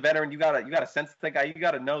 he's a veteran. You gotta sense that guy. You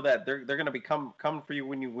gotta know that they're gonna be coming for you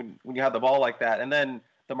when you have the ball like that. And then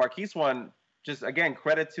the Marquise one, just again,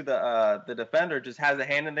 credit to the defender, just has a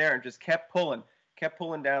hand in there and just kept pulling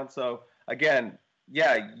down. So again,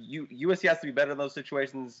 yeah, USC has to be better in those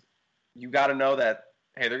situations. You got to know that,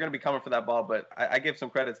 hey, they're going to be coming for that ball. But I give some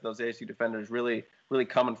credit to those ASU defenders, really, really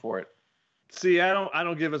coming for it. See, I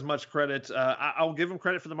don't give as much credit. I'll give them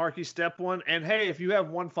credit for the Marquis Step one. And hey, if you have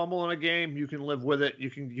one fumble in a game, you can live with it. You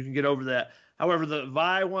can get over that. However, the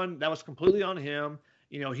Vi one, that was completely on him.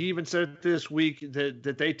 He even said this week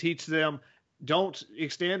that they teach them, don't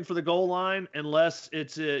extend for the goal line unless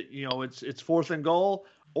it's it's 4th and goal,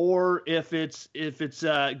 or if it's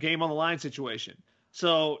a game on the line situation.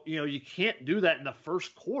 So, you can't do that in the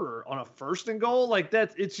first quarter on a 1st and goal like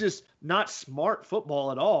that. It's just not smart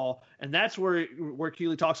football at all. And that's where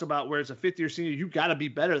Keely talks about where it's a 5th-year senior, you got to be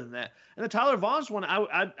better than that. And the Tyler Vaughns one,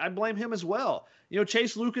 I blame him as well.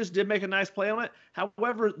 Chase Lucas did make a nice play on it.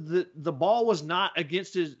 However, the ball was not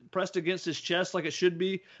pressed against his chest like it should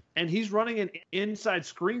be. And he's running an inside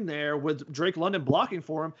screen there with Drake London blocking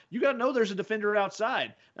for him. You got to know there's a defender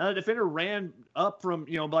outside. Now, the defender ran up from,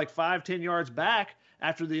 like 5-10 yards back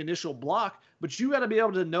after the initial block, but you got to be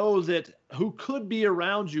able to know that who could be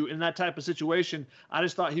around you in that type of situation. I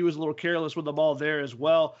just thought he was a little careless with the ball there as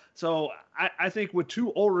well. So I think with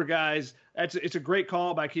 2 older guys, it's a great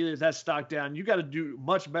call by Keely. That's stock down. You got to do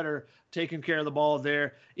much better taking care of the ball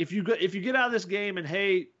there. If you get out of this game and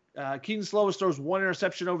hey, Keaton Slovis throws 1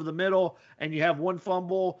 interception over the middle and you have 1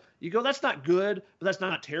 fumble, you go, that's not good, but that's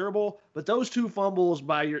not terrible. But those 2 fumbles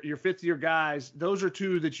by your 5th-year guys, those are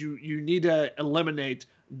 2 that you need to eliminate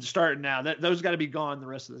starting now. Those got to be gone the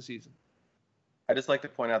rest of the season. I just like to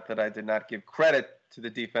point out that I did not give credit to the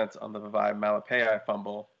defense on the Vavae Malepeai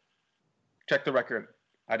fumble. Check the record.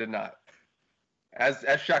 I did not. As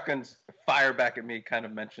Shotgun's fire back at me kind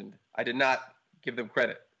of mentioned, I did not give them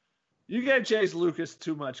credit. You gave Chase Lucas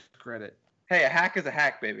too much credit. Hey, a hack is a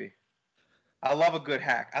hack, baby. I love a good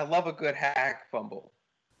hack. I love a good hack fumble.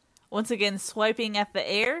 Once again, swiping at the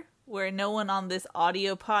air where no one on this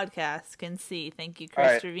audio podcast can see. Thank you,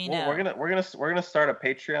 Chris Treviño. Well, we're gonna start a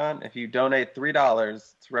Patreon. If you donate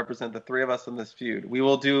 $3 to represent the 3 of us in this feud, we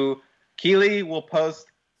will do. Keely will post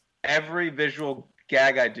every visual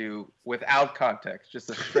gag I do without context, just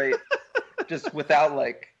a straight, just without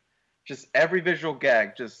just every visual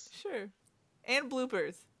gag, just sure, and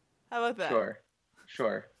bloopers. How about that?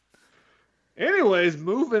 Sure. Anyways,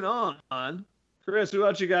 moving on. Chris, who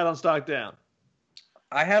else you got on stock down?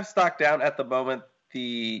 I have stock down at the moment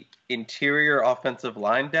the interior offensive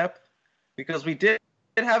line depth, because we did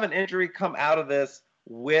have an injury come out of this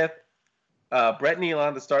with Brett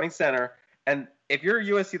Nealon, the starting center, and if you're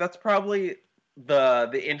USC, that's probably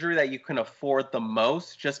the injury that you can afford the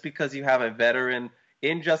most, just because you have a veteran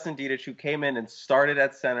in Justin Dedich who came in and started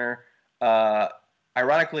at center.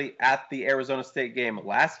 Ironically, at the Arizona State game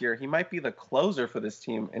last year, he might be the closer for this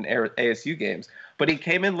team in ASU games. But he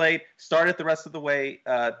came in late, started the rest of the way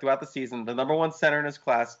throughout the season, the number 1 center in his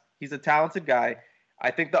class. He's a talented guy. I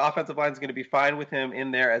think the offensive line is going to be fine with him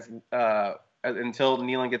in there as until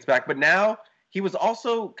Nealon gets back. But now he was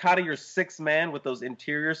also kind of your sixth man with those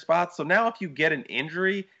interior spots. So now if you get an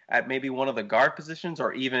injury at maybe one of the guard positions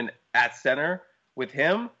or even at center with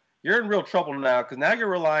him, you're in real trouble now because now you're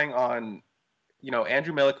relying on,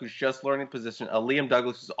 Andrew Millick, who's just learning the position, Liam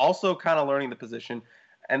Douglas, who's also kind of learning the position,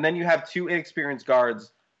 and then you have two inexperienced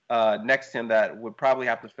guards next to him that would probably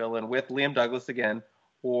have to fill in with Liam Douglas again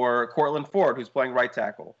or Cortland Ford, who's playing right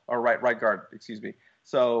tackle or right guard, excuse me.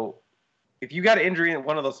 So if you got an injury in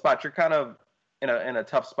one of those spots, you're kind of in a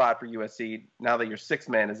tough spot for USC now that your sixth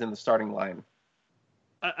man is in the starting line.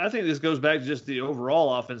 I think this goes back to just the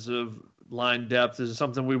overall offensive line depth is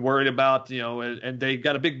something we worried about, and they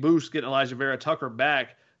got a big boost getting Elijah Vera Tucker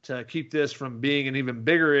back to keep this from being an even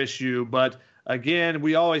bigger issue. But again,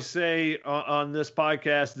 we always say on this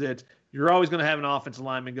podcast that you're always going to have an offensive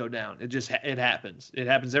lineman go down. It happens. It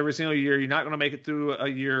happens every single year. You're not going to make it through a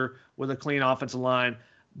year with a clean offensive line.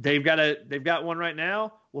 They've got one right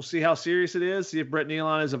now. We'll see how serious it is. See if Brett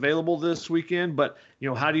Nealon is available this weekend. But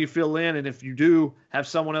how do you fill in? And if you do have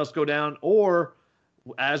someone else go down, or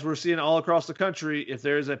as we're seeing all across the country, if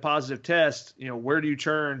there's a positive test, where do you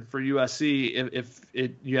turn for USC if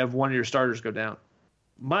you have one of your starters go down?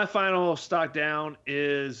 My final stock down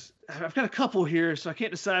is I've got a couple here, so I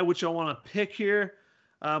can't decide which I want to pick here.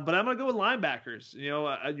 But I'm going to go with linebackers.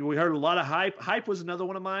 We heard a lot of hype. Hype was another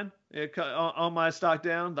one of mine on my stock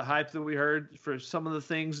down, the hype that we heard for some of the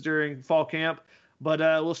things during fall camp. But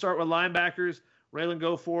we'll start with linebackers, Raylan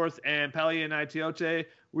Goforth and Palia Naitiote.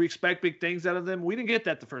 We expect big things out of them. We didn't get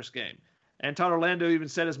that the first game. And Todd Orlando even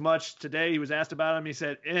said as much today. He was asked about them. He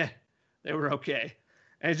said, they were okay.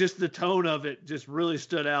 And just the tone of it just really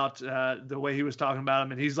stood out, the way he was talking about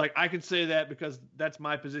him. And he's like, I can say that because that's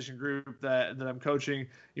my position group that I'm coaching.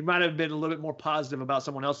 He might have been a little bit more positive about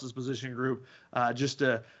someone else's position group just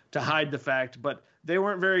to hide the fact. But they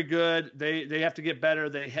weren't very good. They have to get better.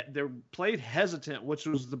 They played hesitant, which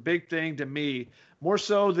was the big thing to me, more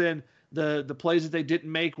so than the plays that they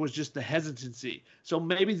didn't make was just the hesitancy. So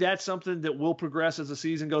maybe that's something that will progress as the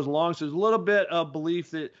season goes along. So there's a little bit of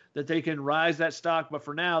belief that they can rise that stock. But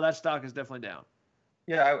for now, that stock is definitely down.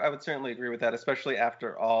 Yeah, I would certainly agree with that, especially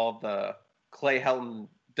after all the Clay Helton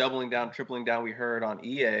doubling down, tripling down we heard on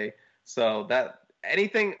EA. So that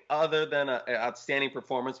anything other than an outstanding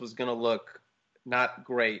performance was going to look not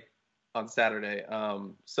great on Saturday.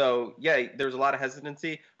 So, yeah, there's a lot of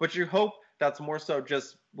hesitancy. But you hope that's more so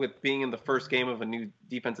just with being in the first game of a new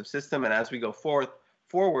defensive system. And as we go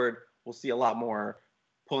forward, we'll see a lot more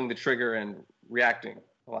pulling the trigger and reacting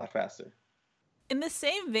a lot faster. In the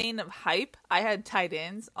same vein of hype, I had tight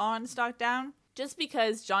ends on stock down just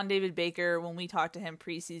because John David Baker, when we talked to him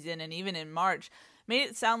preseason and even in March, made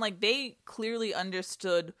it sound like they clearly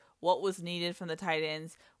understood what was needed from the tight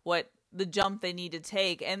ends, what the jump they need to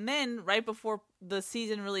take. And then right before the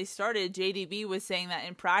season really started, JDB was saying that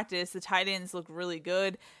in practice, the tight ends looked really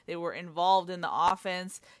good. They were involved in the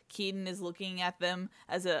offense. Keaton is looking at them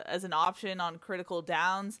as an option on critical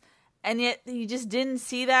downs. And yet you just didn't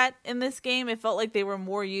see that in this game. It felt like they were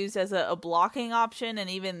more used as a blocking option, and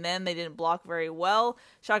even then they didn't block very well.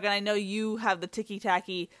 Shotgun, I know you have the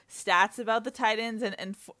ticky-tacky stats about the tight ends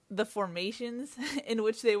and the formations in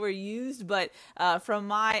which they were used, but from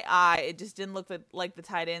my eye, it just didn't look like the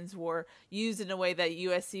tight ends were used in a way that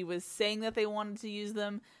USC was saying that they wanted to use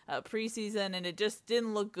them preseason, and it just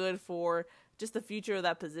didn't look good for just the future of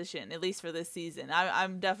that position, at least for this season.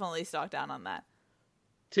 I'm definitely stocked down on that.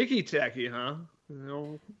 Ticky-tacky, huh?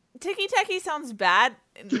 No. Ticky-tacky sounds bad.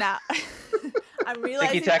 Now, I'm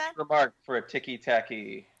realizing ticky-tacky that. remark for a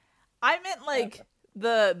ticky-tacky. I meant like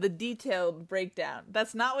the detailed breakdown.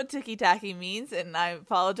 That's not what ticky-tacky means, and I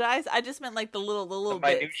apologize. I just meant like the little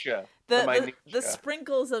minutia. The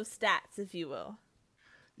sprinkles of stats, if you will.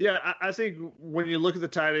 Yeah, I think when you look at the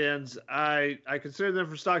tight ends, I consider them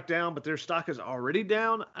for stock down, but their stock is already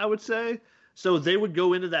down, I would say. So they would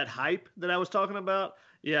go into that hype that I was talking about.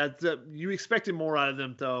 Yeah, you expected more out of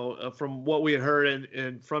them, though, from what we had heard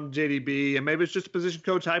and from JDB. And maybe it's just a position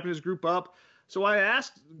coach hyping his group up. So I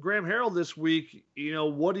asked Graham Harrell this week,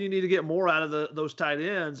 what do you need to get more out of those tight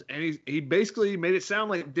ends? And he basically made it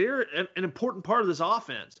sound like they're an important part of this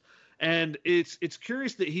offense. And it's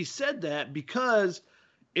curious that he said that because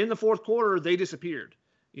in the fourth quarter, they disappeared.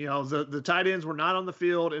 The tight ends were not on the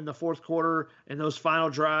field in the fourth quarter in those final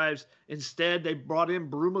drives. Instead, they brought in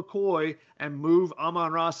Brew McCoy and moved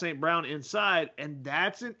Amon-Ra St. Brown inside. And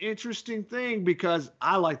that's an interesting thing because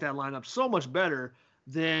I like that lineup so much better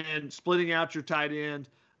than splitting out your tight end,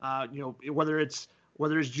 whether it's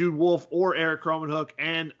Jude Wolfe or Eric Cromenhook.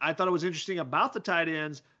 And I thought it was interesting about the tight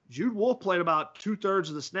ends Jude Wolfe played about 2/3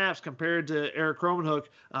 of the snaps compared to Eric Cromenhook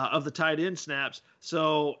of the tight end snaps.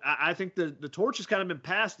 So I think the torch has kind of been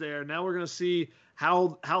passed there. Now we're going to see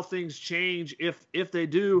how things change if they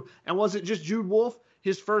do. And was it just Jude Wolfe,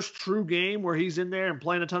 his first true game where he's in there and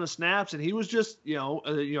playing a ton of snaps, and he was just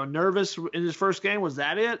nervous in his first game? Was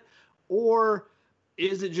that it, or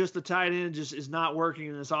is it just the tight end just is not working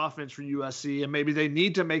in this offense for USC, and maybe they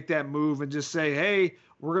need to make that move and just say, hey,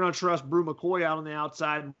 we're going to trust Brew McCoy out on the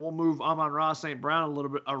outside, and we'll move Amon-Ra St. Brown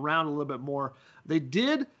around a little bit more. They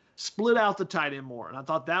did split out the tight end more, and I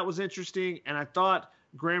thought that was interesting, and I thought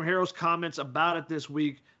Graham Harrell's comments about it this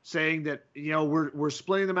week, saying that we're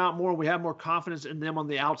splitting them out more. We have more confidence in them on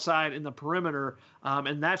the outside in the perimeter,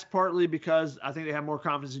 and that's partly because I think they have more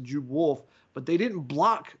confidence in Jude Wolfe, but they didn't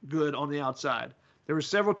block good on the outside. There were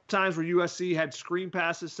several times where USC had screen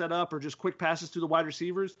passes set up or just quick passes to the wide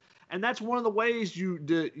receivers, and that's one of the ways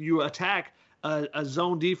you attack a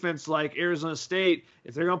zone defense like Arizona State.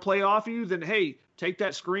 If they're going to play off you, then hey, take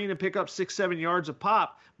that screen and pick up 6-7 yards a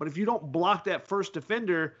pop. But if you don't block that first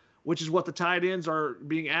defender, which is what the tight ends are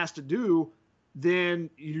being asked to do, then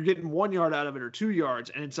you're getting 1 yard out of it or 2 yards.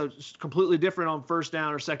 And it's completely different on first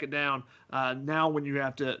down or second down now when you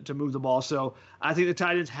have to move the ball. So I think the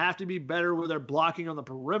tight ends have to be better with their blocking on the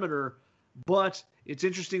perimeter, but it's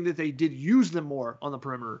interesting that they did use them more on the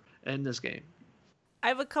perimeter in this game. I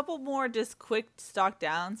have a couple more just quick stock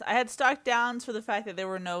downs. I had stock downs for the fact that there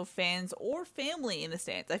were no fans or family in the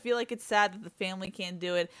stands. I feel like it's sad that the family can't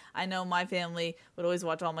do it. I know my family would always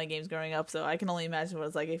watch all my games growing up, so I can only imagine what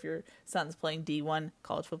it's like if your son's playing D1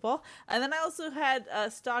 college football. And then I also had a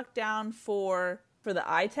stock down for the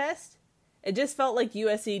eye test. It just felt like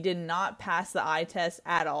USC did not pass the eye test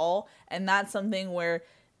at all, and that's something where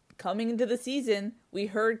coming into the season, we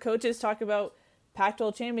heard coaches talk about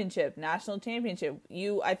Pac-12 championship, national championship.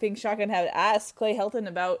 I think Shotgun had asked Clay Helton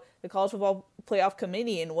about the college football playoff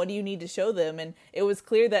committee and what do you need to show them, and it was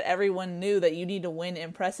clear that everyone knew that you need to win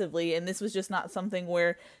impressively, and this was just not something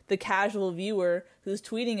where the casual viewer who's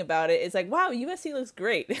tweeting about it is like, wow, USC looks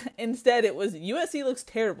great. Instead, it was USC looks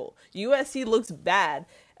terrible. USC looks bad.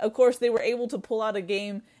 Of course, they were able to pull out a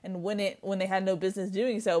game and win it when they had no business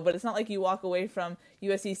doing so, but it's not like you walk away from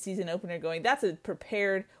USC's season opener going, that's a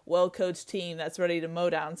prepared, well-coached team that's ready to mow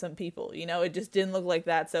down some people. It just didn't look like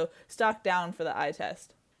that, so stock down for the eye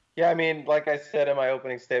test. Yeah, I mean, like I said in my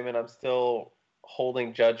opening statement, I'm still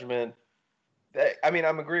holding judgment.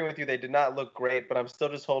 I'm agreeing with you. They did not look great, but I'm still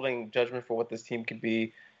just holding judgment for what this team could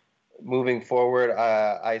be moving forward.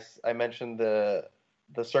 I mentioned the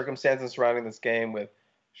circumstances surrounding this game with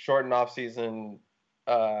shortened offseason,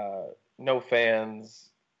 no fans,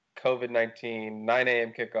 COVID-19, 9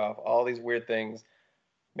 a.m. kickoff, all these weird things.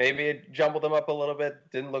 Maybe it jumbled them up a little bit.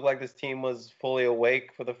 Didn't look like this team was fully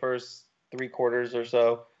awake for the first 3 quarters or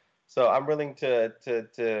so. So I'm willing to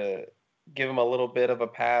give them a little bit of a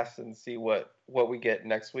pass and see what we get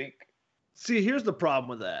next week. See, here's the problem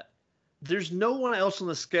with that. There's no one else on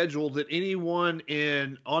the schedule that anyone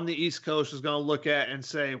on the East Coast is going to look at and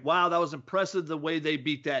say, wow, that was impressive the way they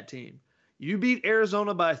beat that team. You beat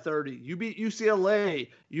Arizona by 30. You beat UCLA.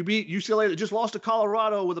 You beat UCLA that just lost to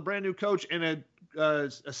Colorado with a brand new coach and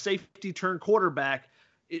a safety turn quarterback.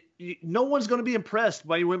 No one's going to be impressed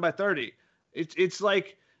by you win by 30. It's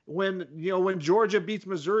like when Georgia beats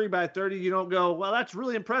Missouri by 30, you don't go, well, that's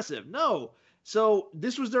really impressive. No. So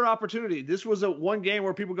this was their opportunity. This was one game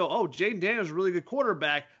where people go, oh, Jaden Daniels is a really good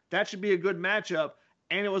quarterback. That should be a good matchup.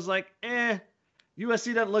 And it was like,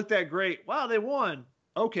 USC doesn't look that great. Wow, they won.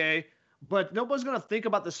 Okay. But nobody's going to think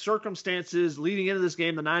about the circumstances leading into this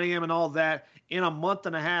game, the 9 a.m. and all that, in a month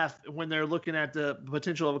and a half when they're looking at the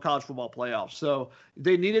potential of a college football playoff. So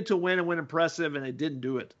they needed to win and win impressive, and they didn't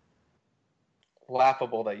do it.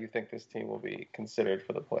 Laughable that you think this team will be considered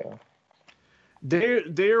for the playoff.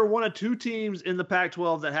 They're one of 2 teams in the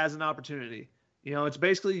Pac-12 that has an opportunity. It's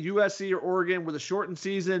basically USC or Oregon with a shortened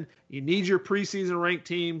season. You need your preseason ranked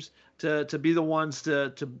teams to be the ones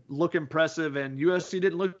to look impressive, and USC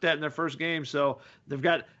didn't look that in their first game. So they've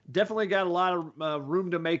definitely got a lot of room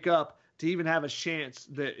to make up to even have a chance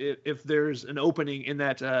that if there's an opening in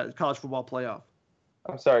that college football playoff.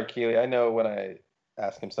 I'm sorry, Keely. I know when I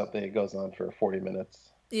ask him something, it goes on for 40 minutes.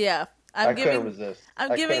 Yeah. I couldn't resist.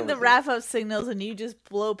 I'm giving the wrap-up signals, and you just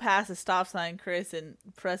blow past the stop sign, Chris, and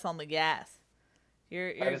press on the gas.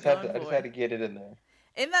 I just had to get it in there.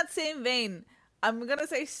 In that same vein, I'm going to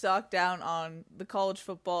say stock down on the college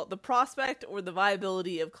football, the prospect or the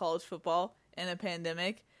viability of college football in a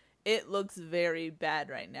pandemic. It looks very bad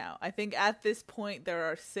right now. I think at this point there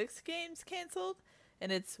are 6 games canceled,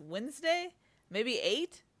 and it's Wednesday, maybe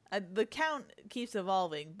 8. The count keeps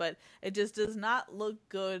evolving, but it just does not look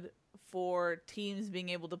good for teams being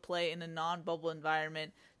able to play in a non-bubble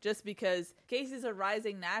environment, just because cases are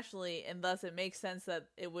rising nationally, and thus it makes sense that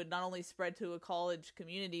it would not only spread to a college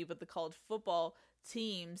community, but the college football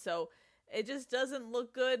team. So it just doesn't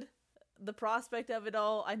look good, the prospect of it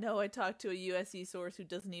all. I know I talked to a USC source who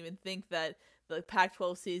doesn't even think that the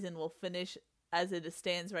Pac-12 season will finish as it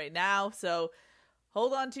stands right now. So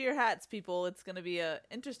hold on to your hats, people. It's going to be an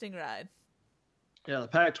interesting ride. Yeah, the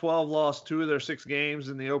Pac-12 lost 2 of their 6 games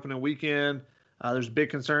in the opening weekend. There's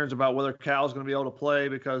big concerns about whether Cal's going to be able to play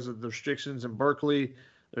because of the restrictions in Berkeley.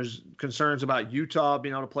 There's concerns about Utah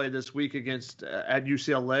being able to play this week against at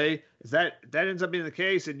UCLA. If that ends up being the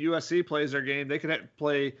case and USC plays their game, they could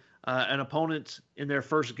play an opponent in their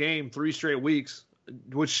first game 3 straight weeks,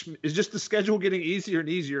 which is just the schedule getting easier and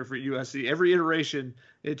easier for USC. Every iteration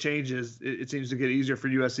it changes, it seems to get easier for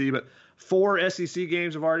USC. But 4 SEC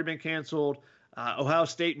games have already been canceled. Ohio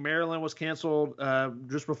State, Maryland was canceled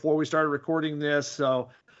just before we started recording this. So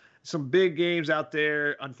some big games out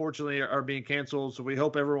there, unfortunately, are being canceled. So we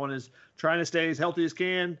hope everyone is trying to stay as healthy as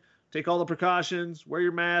can, take all the precautions, wear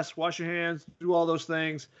your mask, wash your hands, do all those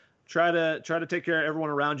things. Try to take care of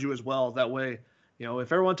everyone around you as well. That way,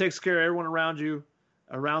 if everyone takes care of everyone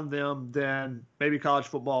around them, then maybe college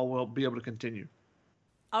football will be able to continue.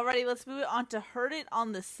 Alrighty, let's move on to Heard It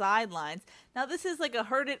on the Sidelines. Now, this is like a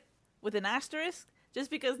Heard It with an asterisk, just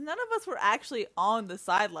because none of us were actually on the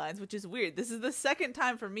sidelines, which is weird. This is the second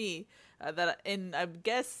time for me that in, I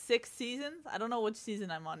guess, 6 seasons, I don't know which season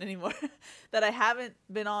I'm on anymore, that I haven't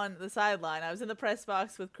been on the sideline. I was in the press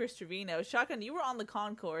box with Chris Treviño. Shotgun, you were on the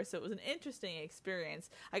concourse, so it was an interesting experience.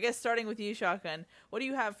 I guess starting with you, Shotgun, what do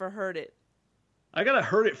you have for Heard It? I got to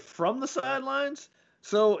Heard It from the sidelines.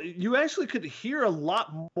 So you actually could hear a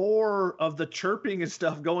lot more of the chirping and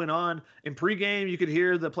stuff going on in pregame. You could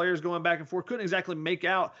hear the players going back and forth. Couldn't exactly make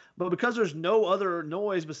out, but because there's no other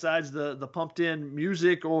noise besides the pumped-in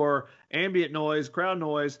music or ambient noise, crowd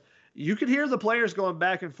noise, you could hear the players going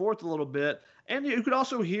back and forth a little bit. And you could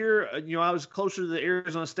also hear, I was closer to the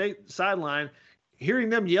Arizona State sideline, hearing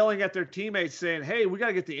them yelling at their teammates saying, hey, we got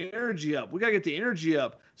to get the energy up. We got to get the energy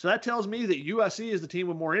up. So that tells me that USC is the team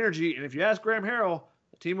with more energy. And if you ask Graham Harrell,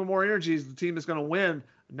 the team with more energy is the team that's going to win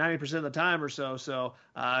 90% of the time or so. So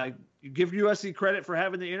you give USC credit for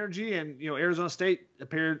having the energy, and Arizona State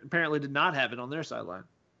apparently did not have it on their sideline.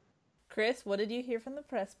 Chris, what did you hear from the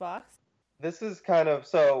press box? This is kind of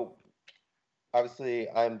so. Obviously,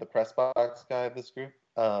 I'm the press box guy of this group,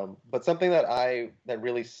 but something that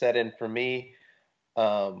really set in for me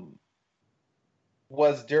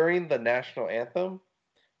was during the national anthem.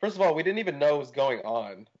 First of all, we didn't even know what was going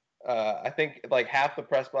on. I think like half the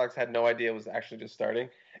press box had no idea it was actually just starting.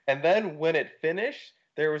 And then when it finished,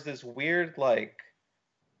 there was this weird like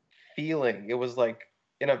feeling. It was like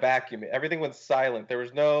in a vacuum. Everything went silent. There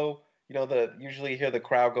was no, usually you hear the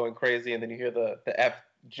crowd going crazy and then you hear the F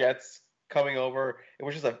jets coming over. It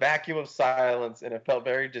was just a vacuum of silence, and it felt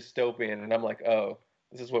very dystopian. And I'm like, oh,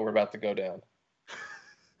 this is what we're about to go down.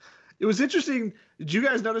 It was interesting. Did you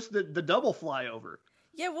guys notice the double flyover?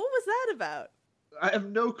 Yeah, what was that about? I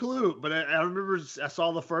have no clue, but I remember I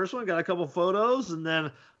saw the first one, got a couple photos, and then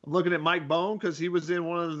I'm looking at Mike Bone because he was in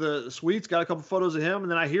one of the suites, got a couple photos of him,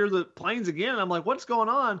 and then I hear the planes again, and I'm like, what's going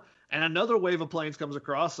on? And another wave of planes comes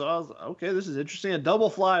across, so I was like, okay, this is interesting. A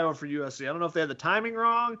double flyover for USC. I don't know if they had the timing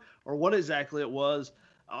wrong or what exactly it was.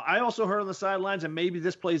 I also heard on the sidelines, and maybe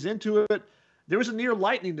this plays into it, there was a near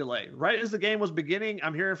lightning delay. Right as the game was beginning,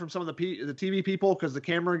 I'm hearing from some of the TV people because the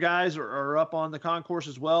camera guys are up on the concourse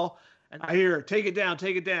as well. And I hear, take it down,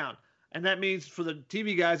 take it down. And that means for the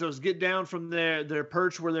TV guys, those get down from their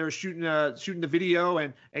perch where they were shooting the video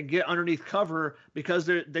and get underneath cover because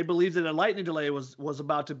they believed that a lightning delay was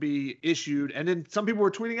about to be issued. And then some people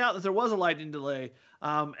were tweeting out that there was a lightning delay.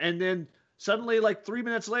 And then suddenly, like 3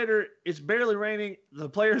 minutes later, it's barely raining. The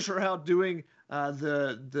players are out doing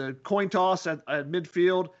the coin toss at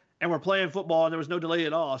midfield, and we're playing football, and there was no delay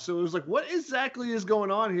at all. So it was like, what exactly is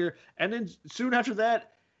going on here? And then soon after that,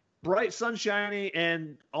 bright, sunshiny,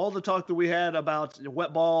 and all the talk that we had about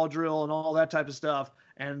wet ball drill and all that type of stuff,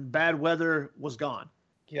 and bad weather was gone.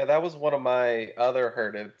 Yeah, that was one of my other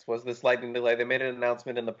heard-its, was this lightning delay. They made an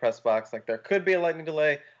announcement in the press box, like there could be a lightning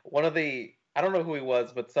delay. One of the, I don't know who he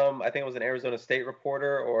was, but I think it was an Arizona State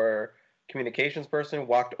reporter or communications person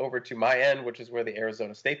walked over to my end, which is where the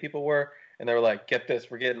Arizona State people were, and they were like, get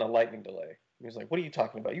this, we're getting a lightning delay. He was like, what are you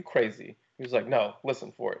talking about? You crazy. He was like, no,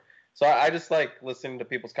 listen for it. So I just like listening to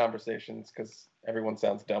people's conversations because everyone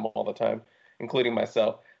sounds dumb all the time, including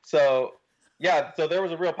myself. So Yeah, so there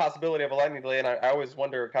was a real possibility of a lightning delay, and I always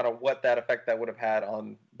wonder kind of what that effect that would have had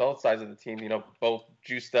on both sides of the team. Both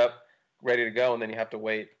juiced up, ready to go, and then you have to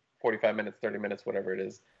wait 45 minutes, 30 minutes, whatever it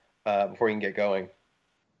is, before you can get going.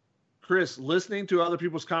 Chris, listening to other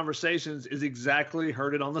people's conversations is exactly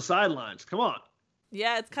heard it on the sidelines. Come on.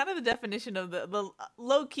 Yeah, it's kind of the definition of the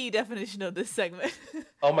low-key definition of this segment.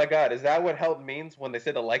 Oh my God, is that what help means when they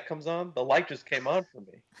say the light comes on? The light just came on for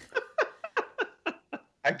me.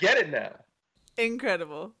 I get it now.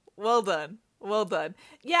 Incredible. Well done. Well done.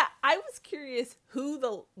 Yeah, I was curious who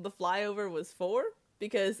the flyover was for,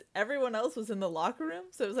 because everyone else was in the locker room.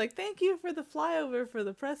 So it was like, thank you for the flyover for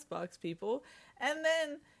the press box, people. And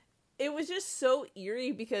then it was just so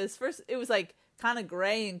eerie because first it was like kind of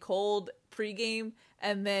gray and cold pregame,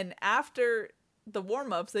 and then after the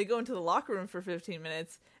warm-ups they go into the locker room for 15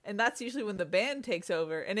 minutes, and that's usually when the band takes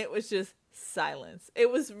over, and it was just silence. It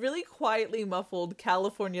was really quietly muffled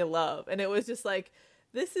California Love, and it was just like,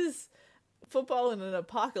 this is football in an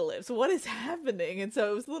apocalypse. What is happening? And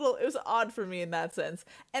so it was odd for me in that sense,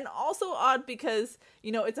 and also odd because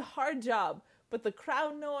it's a hard job, but the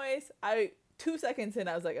crowd noise, 2 seconds in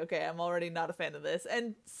I was like, okay, I'm already not a fan of this.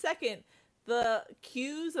 And second, the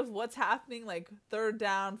cues of what's happening, like third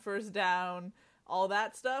down, first down, all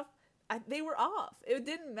that stuff, they were off. It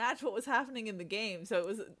didn't match what was happening in the game, so it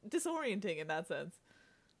was disorienting in that sense.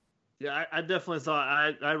 Yeah, I definitely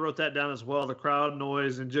thought, I wrote that down as well, the crowd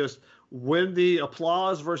noise, and just when the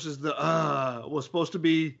applause versus the was supposed to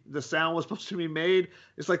be, the sound was supposed to be made,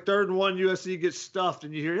 it's like 3rd and 1, USC gets stuffed,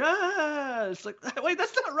 and you hear, it's like, wait,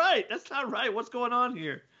 that's not right. That's not right. What's going on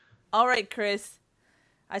here? All right, Chris.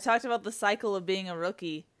 I talked about the cycle of being a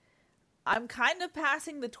rookie. I'm kind of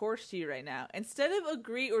passing the torch to you right now. Instead of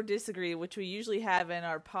agree or disagree, which we usually have in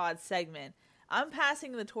our pod segment, I'm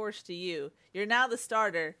passing the torch to you. You're now the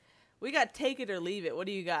starter. We got take it or leave it. What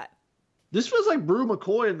do you got? This feels like Brew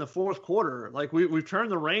McCoy in the 4th quarter. Like we've turned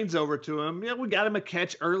the reins over to him. Yeah, we got him a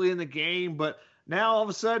catch early in the game, but now all of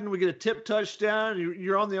a sudden we get a tip touchdown.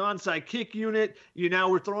 You're on the onside kick unit.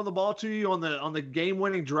 We're throwing the ball to you on the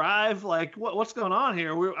game-winning drive. Like what's going on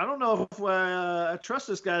here? I don't know if I trust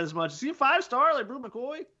this guy as much. Is he a 5-star like Brew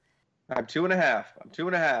McCoy? I'm 2.5. I'm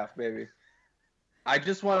 2.5, baby. I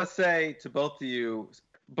just want to say to both of you,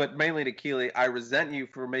 but mainly to Keely, I resent you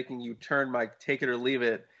for making you turn my take it or leave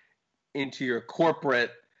it into your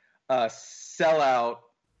corporate sellout,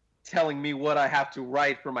 telling me what I have to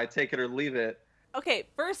write for my take it or leave it. Okay,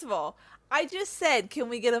 first of all, I just said, can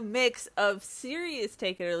we get a mix of serious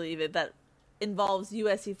take it or leave it that involves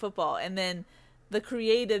USC football, and then the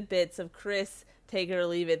creative bits of Chris take it or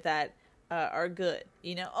leave it that are good,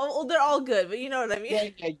 Oh, they're all good, but you know what I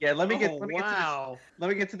mean? Yeah. Let me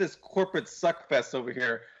get to this corporate suckfest over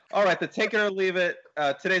here. All right, the take it or leave it.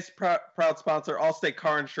 Today's proud sponsor, Allstate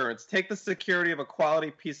Car Insurance. Take the security of a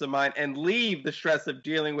quality peace of mind and leave the stress of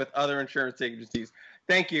dealing with other insurance agencies.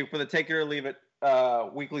 Thank you for the take it or leave it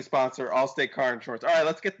weekly sponsor, Allstate Car Insurance. All right,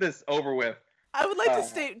 let's get this over with. I would like to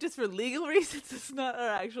state, just for legal reasons, it's not our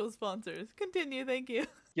actual sponsors. Continue, thank you.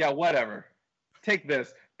 Yeah, whatever. Take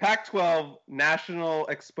this. Pac-12 national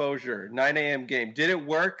exposure, 9 a.m. game. Did it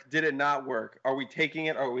work? Did it not work? Are we taking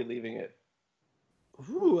it or are we leaving it?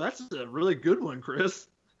 Ooh, that's a really good one, Chris.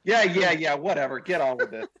 Yeah, whatever. Get on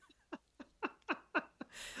with it.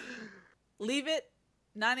 Leave it.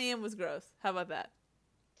 9 a.m. was gross. How about that?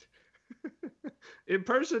 In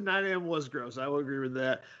person, 9 a.m. was gross. I will agree with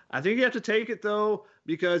that. I think you have to take it, though,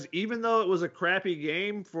 because even though it was a crappy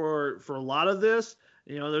game for a lot of this,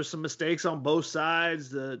 there's some mistakes on both sides,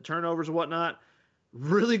 the turnovers and whatnot,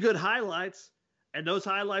 really good highlights. And those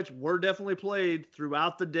highlights were definitely played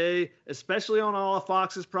throughout the day, especially on all of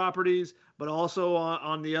Fox's properties, but also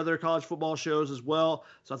on the other college football shows as well.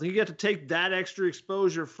 So I think you have to take that extra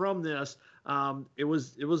exposure from this. It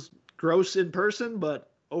was gross in person, but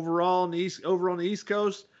overall on the East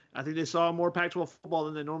Coast, I think they saw more Pac-12 football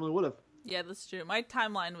than they normally would have. Yeah, that's true. My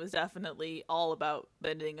timeline was definitely all about the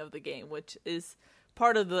ending of the game, which is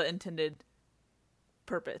part of the intended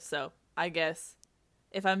purpose. So I guess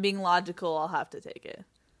if I'm being logical, I'll have to take it.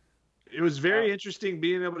 It was very interesting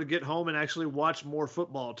being able to get home and actually watch more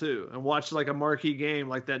football too, and watch like a marquee game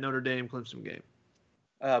like that Notre Dame Clemson game.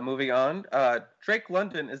 Moving on, Drake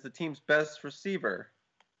London is the team's best receiver.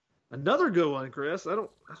 Another good one, Chris. I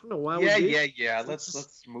don't know why. Yeah.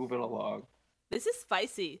 Let's move it along. This is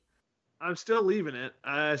spicy. I'm still leaving it.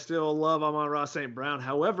 I still love Amon-Ra St. Brown.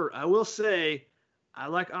 However, I will say I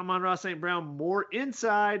like Amon-Ra St. Brown more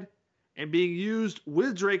inside and being used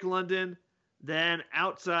with Drake London than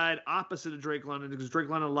outside opposite of Drake London, because Drake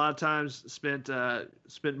London a lot of times spent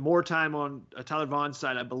more time on Tyler Vaughn's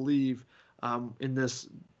side, I believe, in this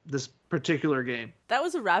this particular game. That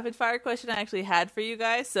was a rapid fire question I actually had for you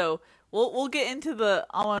guys, so we'll get into the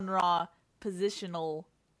Amon-Ra positional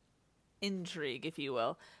intrigue, if you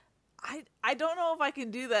will. I don't know if I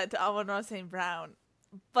can do that to Amon-Ra St. Brown,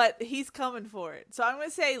 but he's coming for it. So I'm going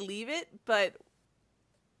to say leave it, but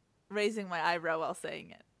raising my eyebrow while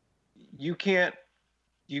saying it. You can't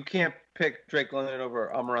pick Drake London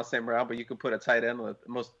over Amon-Ra St. Brown, but you can put a tight end with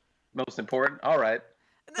most important. All right.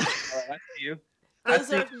 All right, I see you.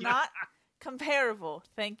 Those are not comparable.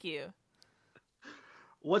 Thank you.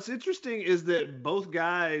 What's interesting is that both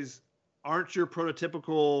guys aren't your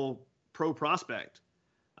prototypical pro prospect.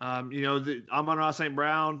 Amon-Ra St.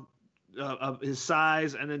 Brown, his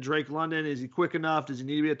size, and then Drake London, is he quick enough? Does he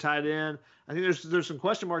need to be a tight end? I think there's some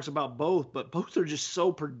question marks about both, but both are just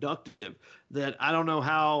so productive that I don't know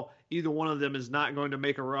how either one of them is not going to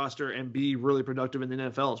make a roster and be really productive in the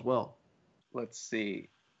NFL as well. Let's see.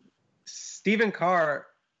 Stephen Carr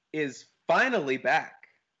is finally back.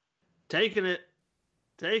 Taking it.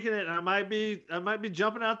 I might be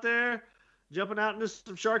jumping out into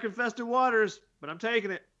some shark-infested waters, but I'm taking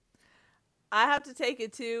it. I have to take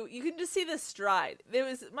it too. You can just see the stride. There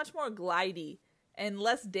was much more glidey and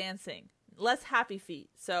less dancing, less happy feet.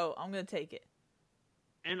 So I'm going to take it.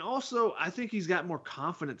 And also, I think he's got more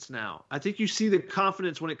confidence now. I think you see the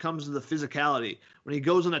confidence when it comes to the physicality. When he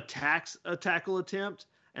goes and attacks a tackle attempt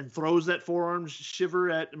and throws that forearm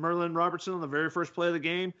shiver at Merlin Robertson on the very first play of the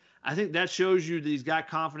game, I think that shows you that he's got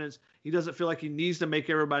confidence. He doesn't feel like he needs to make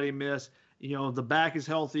everybody miss. The back is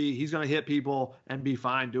healthy. He's going to hit people and be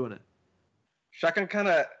fine doing it. Shotgun kind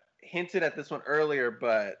of hinted at this one earlier,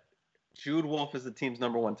 but Jude Wolfe is the team's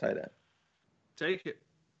number one tight end. Take it.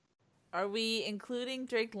 Are we including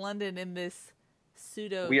Drake London in this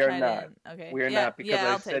pseudo We are tight not. end? Okay. We are not, because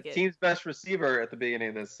I I'll said take it. team's best receiver at the beginning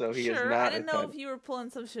of this, so he is not. I didn't know if you were pulling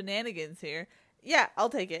some shenanigans here. Yeah, I'll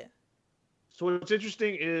take it. So what's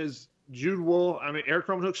interesting is Jude Wolfe. Eric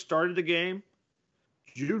Cromenhook started the game.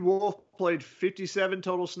 Jude Wolfe played 57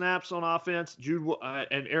 total snaps on offense.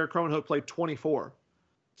 And Eric Cromenhook played 24.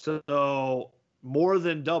 So more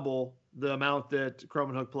than double the amount that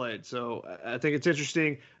Cromenhook played. So I think it's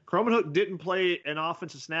interesting. Cromenhook didn't play an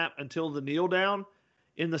offensive snap until the kneel down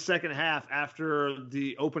in the second half after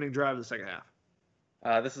the opening drive of the second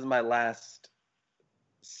half. This is my last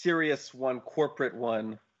serious one, corporate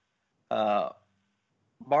one.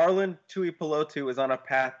 Marlon Tuipulotu is on a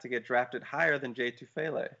path to get drafted higher than Jay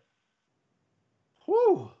Tufele.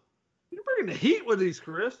 Whew. You're bringing the heat with these,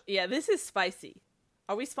 Chris. Yeah, this is spicy.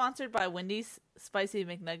 Are we sponsored by Wendy's Spicy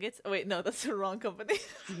McNuggets? Oh wait, no, that's the wrong company.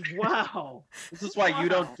 Wow. This is why you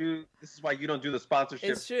don't do the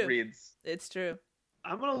sponsorship reads. It's true.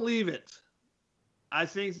 I'm gonna leave it. I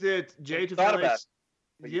think that Jay Tufele.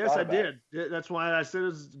 Yes, I did. That's why I said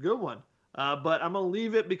it's a good one. But I'm going to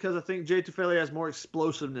leave it because I think Jay Tufele has more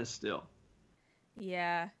explosiveness still.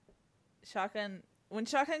 Yeah. When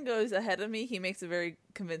Shotgun goes ahead of me, he makes a very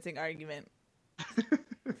convincing argument.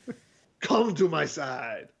 Come to my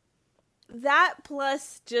side. That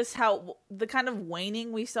plus just how the kind of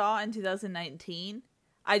waning we saw in 2019,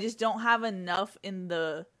 I just don't have enough in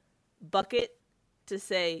the bucket to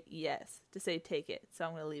say yes, to say take it. So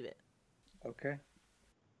I'm going to leave it. Okay.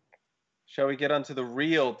 Shall we get onto the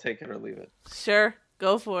real take it or leave it? Sure.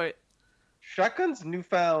 Go for it. Shotgun's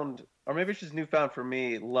newfound, or maybe it's just newfound for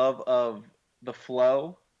me, love of the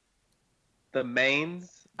flow, the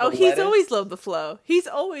mains. He's always loved the flow. He's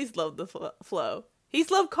always loved the flow. He's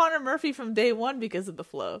loved Connor Murphy from day one because of the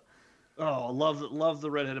flow. Oh, love the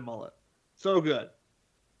redheaded mullet. So good.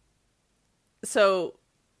 So,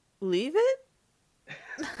 leave it?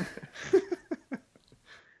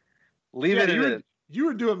 Leave it. You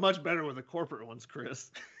were doing much better with the corporate ones,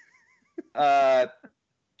 Chris.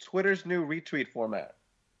 Twitter's new retweet format.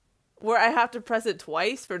 Where I have to press it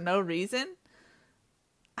twice for no reason?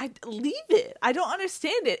 Leave it. I don't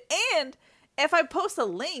understand it. And if I post a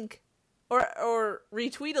link or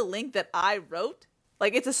retweet a link that I wrote,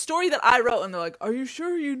 like it's a story that I wrote and they're like, are you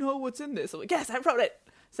sure you know what's in this? I'm like, yes, I wrote it.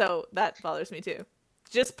 So that bothers me too.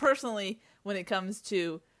 Just personally when it comes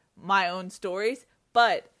to my own stories.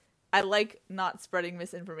 But I like not spreading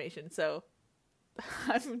misinformation, so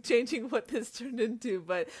I'm changing what this turned into,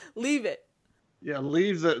 but leave it. Yeah,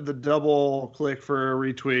 leave the double click for a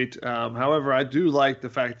retweet. However, I do like the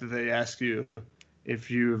fact that they ask you if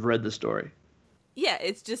you've read the story. Yeah,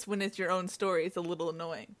 it's just when it's your own story, it's a little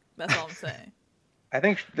annoying. That's all I'm saying. I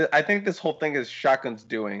think this whole thing is Shotgun's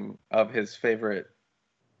doing of his favorite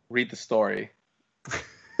read the story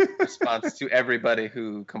response to everybody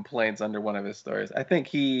who complains under one of his stories. I think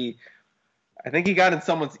he got in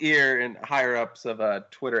someone's ear in higher ups of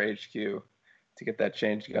Twitter HQ get that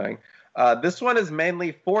change going. This one is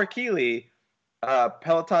mainly for Keely.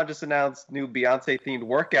 Peloton just announced new Beyonce-themed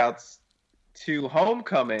workouts to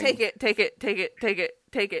Homecoming. Take it.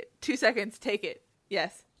 2 seconds, take it.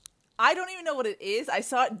 Yes. I don't even know what it is. I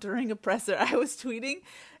saw it during a presser. I was tweeting,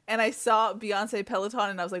 and I saw Beyonce Peloton,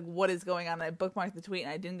 and I was like, what is going on? And I bookmarked the tweet,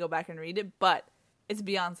 and I didn't go back and read it, but it's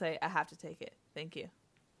Beyonce. I have to take it. Thank you.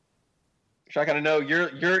 Shotgun, I know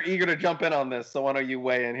you're eager to jump in on this, so why don't you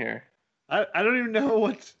weigh in here? I don't even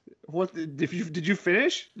know did you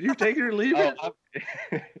finish? Did you take it or leave it?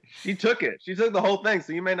 She took it. She took the whole thing,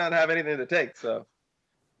 so you may not have anything to take. So,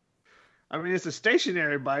 I mean, it's a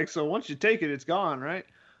stationary bike, so once you take it, it's gone, right?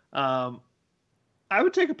 I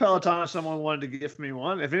would take a Peloton if someone wanted to gift me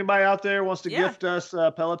one. If anybody out there wants to gift us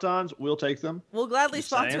Pelotons, we'll take them. We'll gladly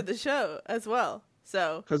sponsor the show as well.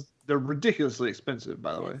 So, because they're ridiculously expensive,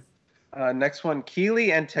 by the way. Next one,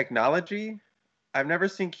 Keely and technology. I've never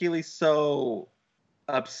seen Keely so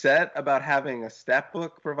upset about having a stat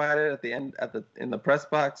book provided at the end in the press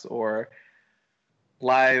box or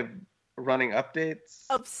live running updates.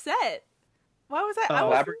 Upset? Why was that?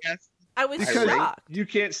 I was because shocked. You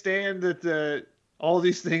can't stand that all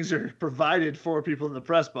these things are provided for people in the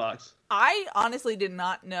press box. I honestly did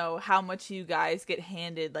not know how much you guys get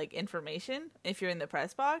handed like information if you're in the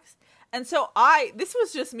press box. And so this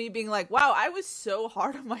was just me being like, wow, I was so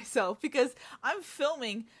hard on myself because I'm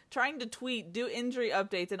filming, trying to tweet, do injury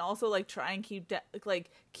updates, and also like try and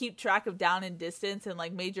keep track of down and distance and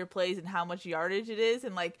like major plays and how much yardage it is.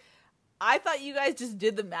 And like, I thought you guys just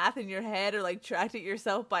did the math in your head or like tracked it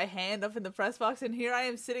yourself by hand up in the press box. And here I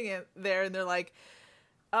am sitting there and they're like,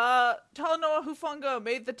 Talanoa Hufanga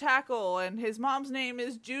made the tackle and his mom's name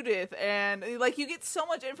is Judith. And like, you get so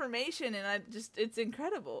much information and it's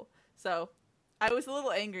incredible. So I was a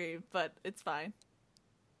little angry, but it's fine.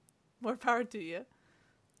 More power to you.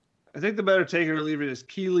 I think the better take it or leave it is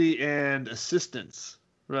Keely and assistance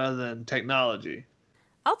rather than technology.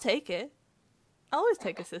 I'll take it. I'll always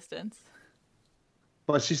take assistance.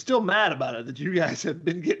 But she's still mad about it that you guys have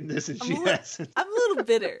been getting this and she hasn't. I'm a little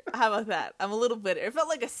bitter. How about that? I'm a little bitter. It felt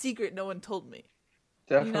like a secret no one told me.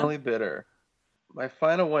 Definitely bitter. My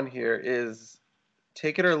final one here is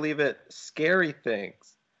take it or leave it, scary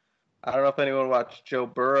things. I don't know if anyone watched Joe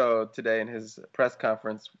Burrow today in his press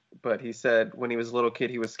conference, but he said when he was a little kid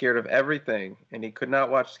he was scared of everything and he could not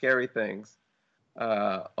watch scary things.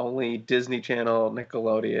 Only Disney Channel,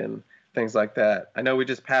 Nickelodeon, things like that. I know we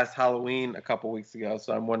just passed Halloween a couple weeks ago,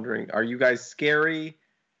 so I'm wondering, are you guys scary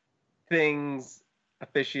things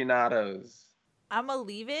aficionados? I'm going to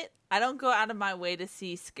leave it. I don't go out of my way to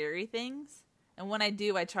see scary things. And when I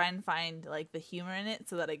do, I try and find like the humor in it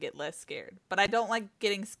so that I get less scared. But I don't like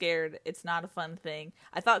getting scared. It's not a fun thing.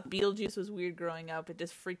 I thought Beetlejuice was weird growing up. It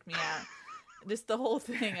just freaked me out. Just the whole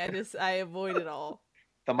thing. I avoid it all.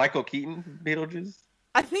 The Michael Keaton Beetlejuice?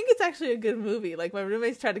 I think it's actually a good movie. Like, my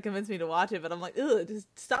roommates tried to convince me to watch it, but I'm like, ugh, just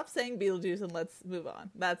stop saying Beetlejuice and let's move on.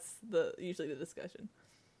 That's usually the discussion.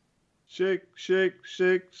 Shake, shake,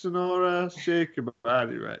 shake, Sonora, shake your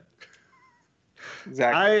body, right?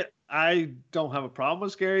 Exactly. I don't have a problem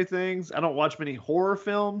with scary things. I don't watch many horror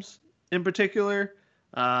films in particular,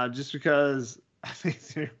 just because I think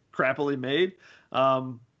they're crappily made.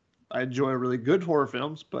 I enjoy really good horror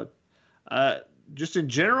films, but just in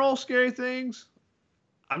general, scary things,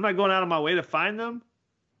 I'm not going out of my way to find them,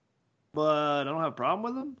 but I don't have a problem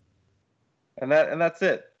with them. And that's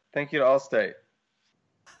it. Thank you to Allstate.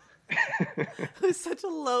 It was such a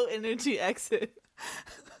low energy exit.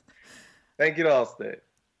 Thank you to Allstate.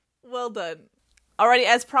 Well done. Alrighty,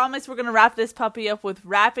 as promised, we're going to wrap this puppy up with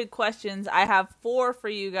rapid questions. I have 4 for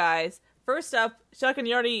you guys. First up, Shotgun,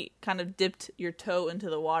 you already kind of dipped your toe into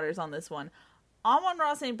the waters on this one.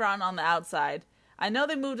 Amon-Ra St. Brown on the outside. I know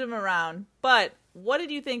they moved him around, but what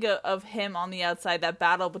did you think of him on the outside, that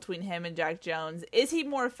battle between him and Jack Jones? Is he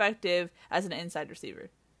more effective as an inside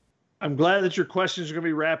receiver? I'm glad that your questions are going to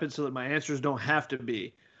be rapid so that my answers don't have to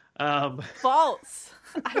be. False.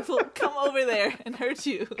 I will come over there and hurt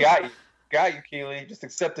you. Got you, Keely. Just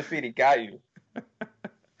accept defeat. He got you.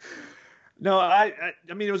 No, I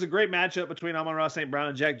mean, it was a great matchup between Amon-Ra St. Brown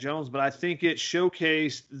and Jack Jones, but I think it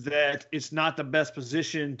showcased that it's not the best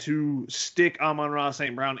position to stick Amon-Ra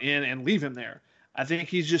St. Brown in and leave him there. I think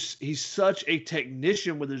he's such a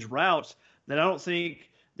technician with his routes that I don't think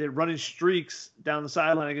that running streaks down the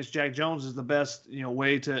sideline against Jack Jones is the best,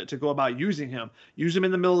 way to go about using him. Use him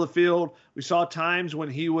in the middle of the field. We saw times when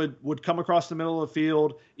he would come across the middle of the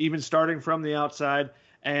field, even starting from the outside,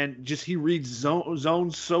 and just he reads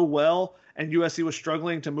zones so well. And USC was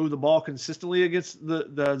struggling to move the ball consistently against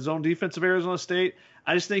the zone defense of Arizona State.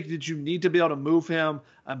 I just think that you need to be able to move him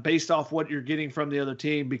based off what you're getting from the other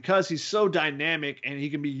team because he's so dynamic and he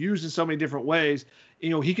can be used in so many different ways. He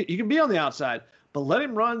can be on the outside, but let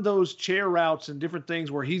him run those chair routes and different things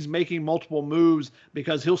where he's making multiple moves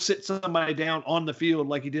because he'll sit somebody down on the field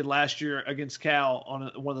like he did last year against Cal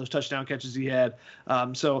on one of those touchdown catches he had.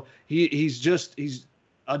 So he's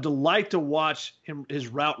a delight to watch his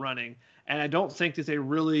route running. And I don't think that they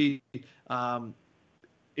really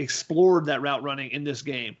explored that route running in this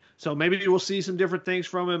game. So maybe we'll see some different things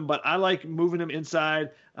from him, but I like moving him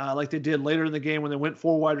inside like they did later in the game when they went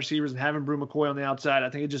 4 wide receivers and having Brew McCoy on the outside. I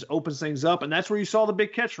think it just opens things up, and that's where you saw the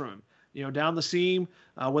big catch from him. Down the seam,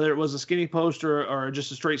 whether it was a skinny post or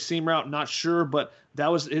just a straight seam route, not sure, but that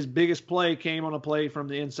was his biggest play, came on a play from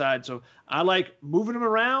the inside. So I like moving him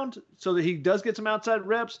around so that he does get some outside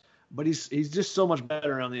reps, but he's just so much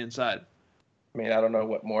better on the inside. I mean, I don't know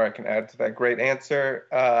what more I can add to that great answer.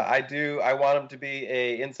 I want him to be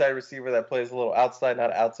a inside receiver that plays a little outside,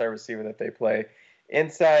 not an outside receiver that they play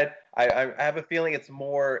inside. I have a feeling it's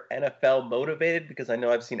more NFL motivated because I know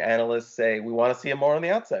I've seen analysts say we want to see him more on the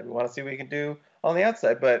outside. We want to see what he can do on the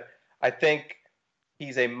outside. But I think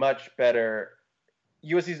he's a much better –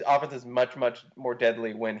 USC's offense is much, much more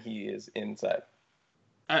deadly when he is inside.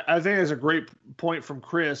 I think that's a great point from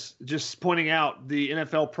Chris, just pointing out the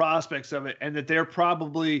NFL prospects of it and that they're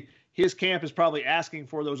probably – his camp is probably asking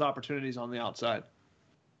for those opportunities on the outside.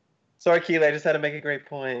 Sorry, Keely, I just had to make a great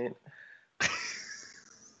point.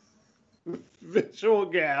 Visual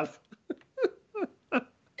gaffe.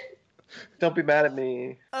 Don't be mad at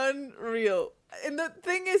me. Unreal. And the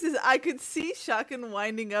thing is I could see Shotgun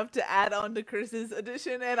winding up to add on to Chris's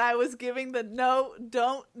addition, and I was giving the no,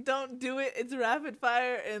 don't do it. It's rapid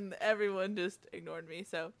fire, and everyone just ignored me,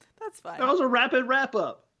 so that's fine. That was a rapid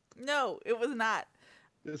wrap-up. No, it was not.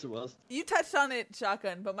 Yes, it was. You touched on it,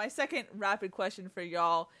 Shotgun, but my second rapid question for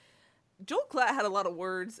y'all. Joel Klatt had a lot of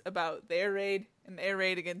words about the air raid and the air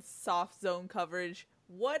raid against soft zone coverage.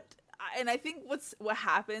 And I think what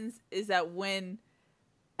happens is that when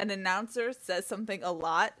an announcer says something a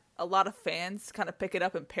lot of fans kind of pick it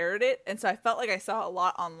up and parrot it. And so I felt like I saw a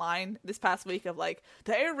lot online this past week of like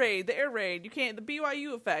the air raid, you can't, the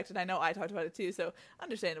BYU effect. And I know I talked about it too, so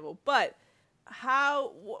understandable. But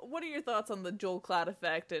what are your thoughts on the Joel Klatt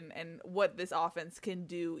effect and what this offense can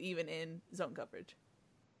do even in zone coverage?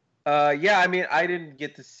 Yeah, I mean, I didn't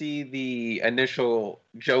get to see the initial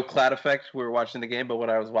Joe Klatt effect. We were watching the game, but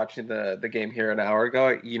when I was watching the game here an hour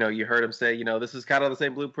ago, you heard him say, this is kind of the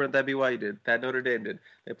same blueprint that BYU did, that Notre Dame did.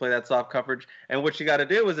 They play that soft coverage, and what you got to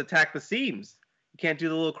do is attack the seams. You can't do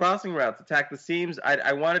the little crossing routes. Attack the seams.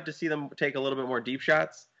 I wanted to see them take a little bit more deep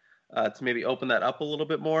shots to maybe open that up a little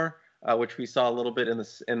bit more, which we saw a little bit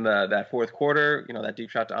in that fourth quarter. That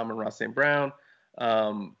deep shot to Amon-Ra St. Brown.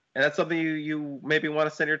 And that's something you maybe want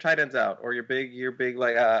to send your tight ends out, or your big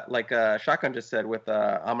like Shotgun just said with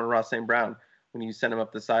Amon-Ra St. Brown when you send him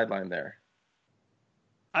up the sideline there.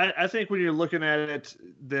 I think when you're looking at it,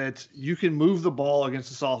 that you can move the ball against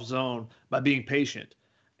the soft zone by being patient,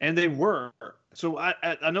 and they were. So I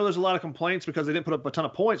know there's a lot of complaints because they didn't put up a ton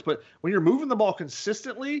of points, but when you're moving the ball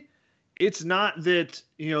consistently, it's not that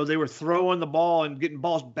they were throwing the ball and getting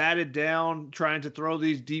balls batted down, trying to throw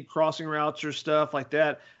these deep crossing routes or stuff like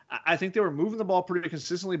that. I think they were moving the ball pretty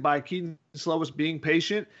consistently by Keaton Slovis being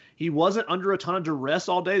patient. He wasn't under a ton of duress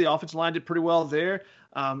all day. The offensive line did pretty well there.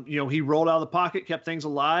 He rolled out of the pocket, kept things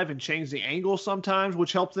alive, and changed the angle sometimes,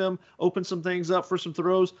 which helped them open some things up for some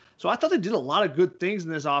throws. So I thought they did a lot of good things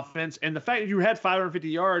in this offense. And the fact that you had 550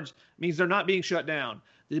 yards means they're not being shut down.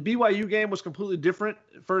 The BYU game was completely different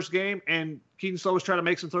first game, and Keaton Slovis tried to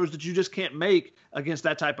make some throws that you just can't make against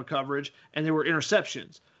that type of coverage, and they were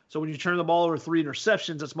interceptions. So when you turn the ball over 3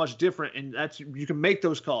 interceptions, that's much different, and you can make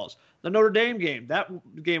those calls. The Notre Dame game, that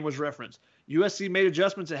game was referenced. USC made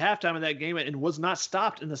adjustments at halftime of that game and was not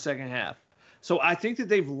stopped in the second half. So I think that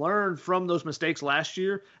they've learned from those mistakes last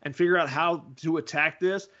year and figure out how to attack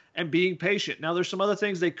this and being patient. Now, there's some other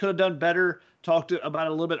things they could have done better. Talked about it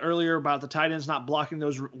a little bit earlier about the tight ends not blocking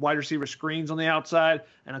those wide receiver screens on the outside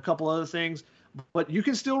and a couple other things. But you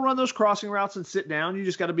can still run those crossing routes and sit down. You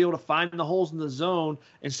just got to be able to find the holes in the zone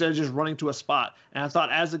instead of just running to a spot. And I thought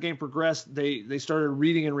as the game progressed, they started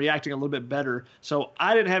reading and reacting a little bit better. So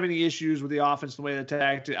I didn't have any issues with the offense the way they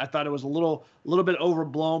attacked it. I thought it was a little bit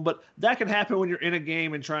overblown, but that can happen when you're in a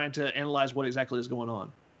game and trying to analyze what exactly is going on.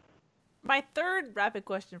 My third rapid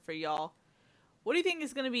question for y'all. What do you think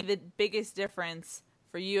is going to be the biggest difference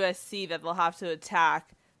for USC that they'll have to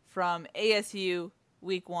attack from ASU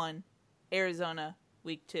week 1, Arizona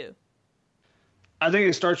week 2? I think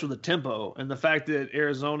it starts with the tempo and the fact that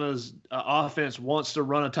Arizona's offense wants to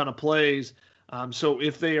run a ton of plays. So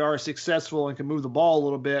if they are successful and can move the ball a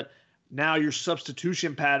little bit, now your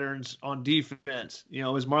substitution patterns on defense,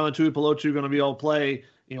 is Marlon Tuipulotu going to be able to play,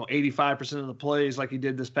 85% of the plays like he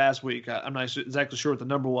did this past week? I'm not exactly sure what the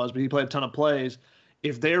number was, but he played a ton of plays.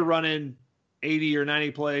 If they're running 80 or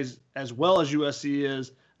 90 plays as well as USC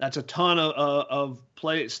is, that's a ton of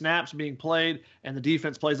play snaps being played, and the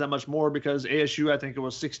defense plays that much more because ASU, I think it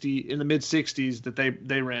was 60 in the mid 60s that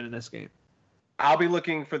they ran in this game. I'll be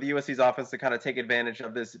looking for the USC's offense to kind of take advantage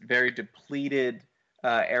of this very depleted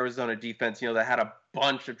Arizona defense, that had a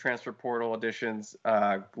bunch of transfer portal additions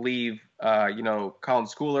leave. Colin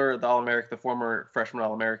Schooler, the All-American, the former freshman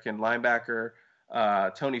All-American linebacker,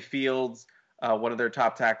 Tony Fields, one of their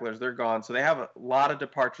top tacklers, they're gone. So they have a lot of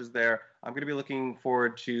departures there. I'm going to be looking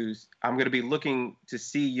to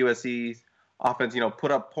see USC's offense,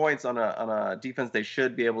 put up points on a defense they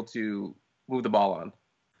should be able to move the ball on.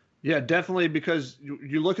 Yeah, definitely, because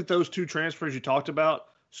you look at those two transfers you talked about.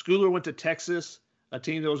 Schooler went to Texas, a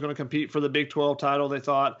team that was going to compete for the Big 12 title, they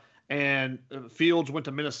thought, and Fields went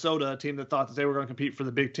to Minnesota, a team that thought that they were going to compete for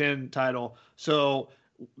the Big 10 title. So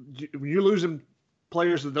when you're losing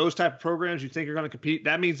players of those type of programs you think are going to compete,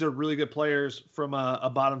 that means they're really good players from a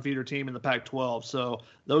bottom feeder team in the Pac-12. So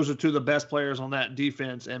those are two of the best players on that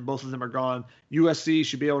defense, and both of them are gone. USC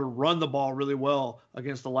should be able to run the ball really well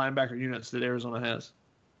against the linebacker units that Arizona has.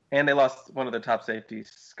 And they lost one of their top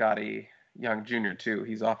safeties, Scotty Young Jr., too.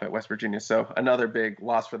 He's off at West Virginia. So another big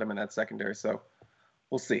loss for them in that secondary. So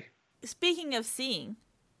we'll see. Speaking of seeing,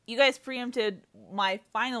 you guys preempted my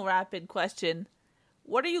final rapid question.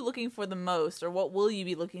 What are you looking for the most, or what will you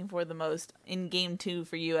be looking for the most in Game 2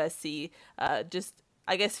 for USC? Just,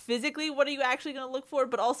 I guess, physically, what are you actually going to look for?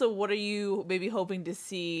 But also, what are you maybe hoping to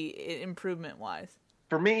see improvement-wise?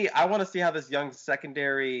 For me, I want to see how this young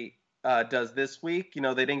secondary does this week.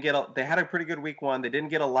 They had a pretty good week one. They didn't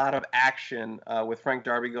get a lot of action with Frank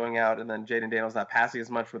Darby going out, and then Jaden Daniels not passing as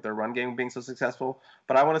much with their run game being so successful.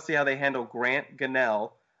 But I want to see how they handle Grant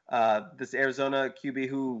Gunnell, this Arizona QB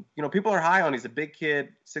who, people are high on. He's a big kid,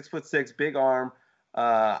 6'6", big arm.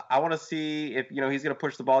 I want to see if, he's going to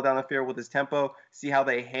push the ball down the field with his tempo, see how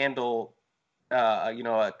they handle,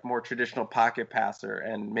 a more traditional pocket passer.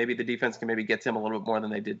 And maybe the defense can maybe get to him a little bit more than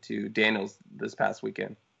they did to Daniels this past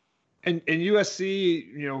weekend. And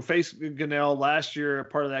USC, faced Gunnell last year,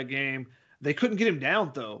 part of that game. They couldn't get him down,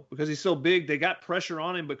 though, because he's so big. They got pressure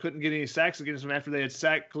on him but couldn't get any sacks against him after they had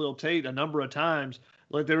sacked Khalil Tate a number of times.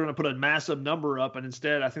 Like they were going to put a massive number up, and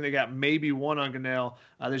instead I think they got maybe one on Gunnell.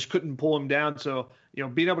 They just couldn't pull him down. So,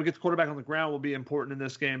 being able to get the quarterback on the ground will be important in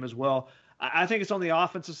this game as well. I think it's on the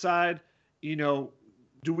offensive side. Do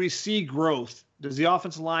we see growth? Does the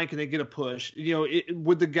offensive line, can they get a push?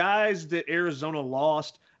 With the guys that Arizona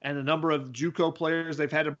lost and the number of JUCO players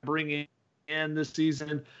they've had to bring in this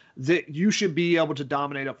season, that you should be able to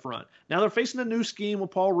dominate up front. Now they're facing a new scheme with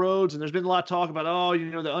Paul Rhodes, and there's been a lot of talk about,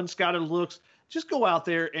 the unscouted looks. Just go out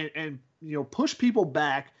there and push people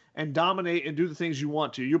back and dominate and do the things you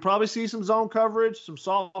want to. You'll probably see some zone coverage, some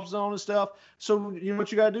soft zone and stuff. So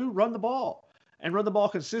what you got to do? Run the ball. And run the ball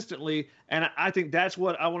consistently, and I think that's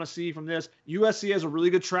what I want to see from this. USC has a really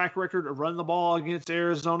good track record of running the ball against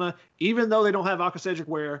Arizona, even though they don't have Akasedrick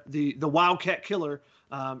Ware, the Wildcat killer,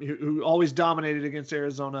 who always dominated against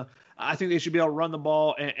Arizona. I think they should be able to run the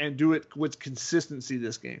ball and do it with consistency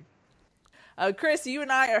this game. Chris, you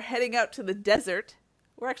and I are heading out to the desert.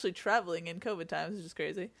 We're actually traveling in COVID times, which is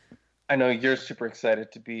crazy. I know you're super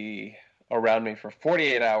excited to be around me for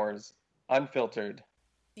 48 hours, unfiltered.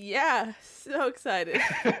 Yeah, so excited.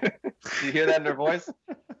 Did you hear that in her voice?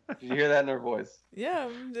 Yeah,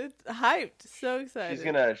 I'm hyped. So excited.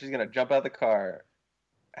 She's gonna jump out of the car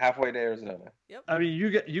halfway to Arizona. Yep. I mean,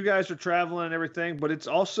 you guys are traveling and everything, but it's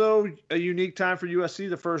also a unique time for USC.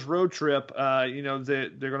 The first road trip.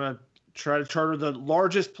 They're gonna try to charter the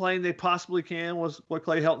largest plane they possibly can, was what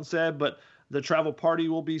Clay Helton said, but the travel party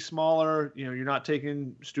will be smaller. You're not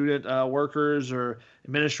taking student workers or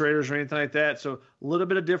administrators or anything like that. So a little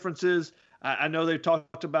bit of differences. I know they've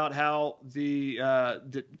talked about how the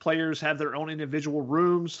players have their own individual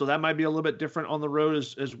rooms, so that might be a little bit different on the road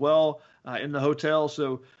as well in the hotel.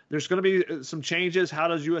 So there's going to be some changes. How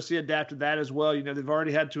does USC adapt to that as well? They've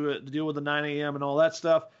already had to deal with the 9 a.m. and all that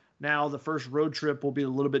stuff. Now the first road trip will be a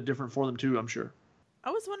little bit different for them too, I'm sure.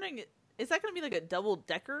 I was wondering, is that going to be like a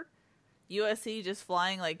double-decker? USC just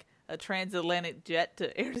flying like a transatlantic jet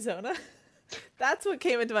to Arizona? That's what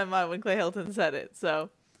came into my mind when Clay Helton said it. So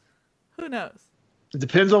who knows? It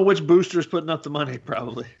depends on which booster's putting up the money,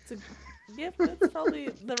 probably. Yep, that's probably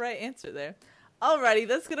the right answer there. Alrighty,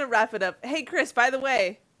 that's going to wrap it up. Hey, Chris, by the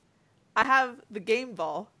way, I have the game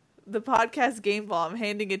ball, the podcast game ball. I'm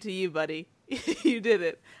handing it to you, buddy. You did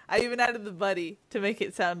it. I even added the buddy to make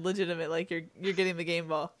it sound legitimate, like you're getting the game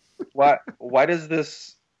ball. Why does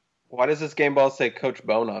this game ball say Coach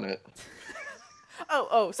Bone on it?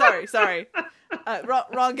 Oh, sorry.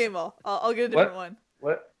 Wrong game ball. I'll get a different one.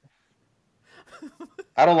 What?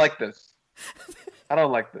 I don't like this.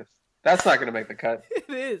 That's not going to make the cut.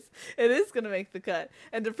 It is going to make the cut.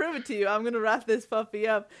 And to prove it to you, I'm going to wrap this puppy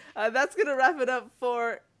up. That's going to wrap it up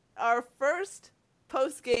for our first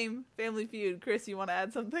post-game Family Feud. Chris, you want to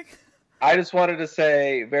add something? I just wanted to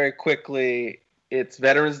say very quickly, it's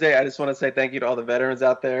Veterans Day. I just want to say thank you to all the veterans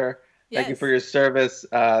out there. Yes. Thank you for your service.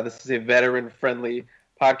 This is a veteran-friendly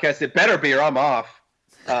podcast. It better be or I'm off.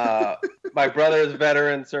 My brother is a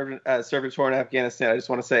veteran, served a tour in Afghanistan. I just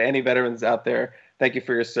want to say any veterans out there, thank you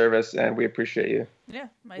for your service, and we appreciate you. Yeah,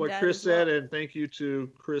 what Chris said, and thank you to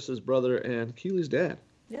Chris's brother and Keely's dad.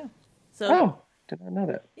 Yeah. So. Did not know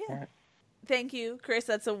that. Yeah. Right. Thank you, Chris.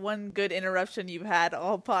 That's a one good interruption you've had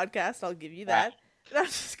all podcast. I'll give you that. No, I'm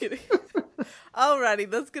just kidding. Alrighty,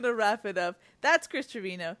 that's going to wrap it up. That's Chris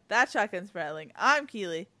Treviño. That's Shotgun Spratling. I'm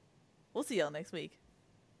Keely. We'll see y'all next week.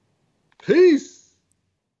 Peace.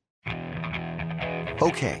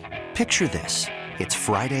 Okay, picture this. It's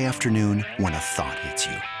Friday afternoon when a thought hits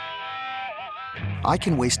you. I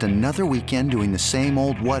can waste another weekend doing the same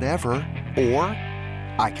old whatever, or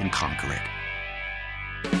I can conquer it.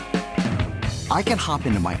 I can hop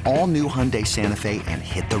into my all-new Hyundai Santa Fe and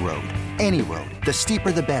hit the road. Any road. The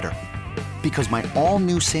steeper, the better. Because my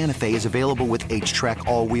all-new Santa Fe is available with H-Track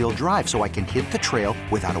all-wheel drive, so I can hit the trail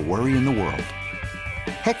without a worry in the world.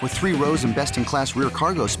 Heck, with 3 rows and best-in-class rear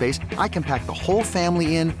cargo space, I can pack the whole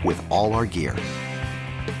family in with all our gear.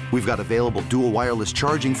 We've got available dual wireless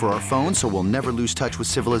charging for our phones, so we'll never lose touch with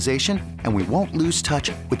civilization, and we won't lose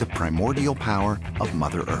touch with the primordial power of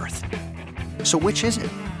Mother Earth. So which is it?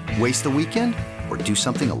 Waste the weekend or do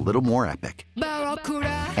something a little more epic?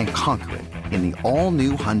 And conquer it in the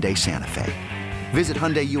all-new Hyundai Santa Fe. Visit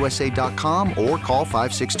HyundaiUSA.com or call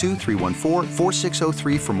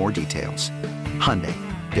 562-314-4603 for more details. Hyundai,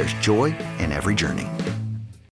 there's joy in every journey.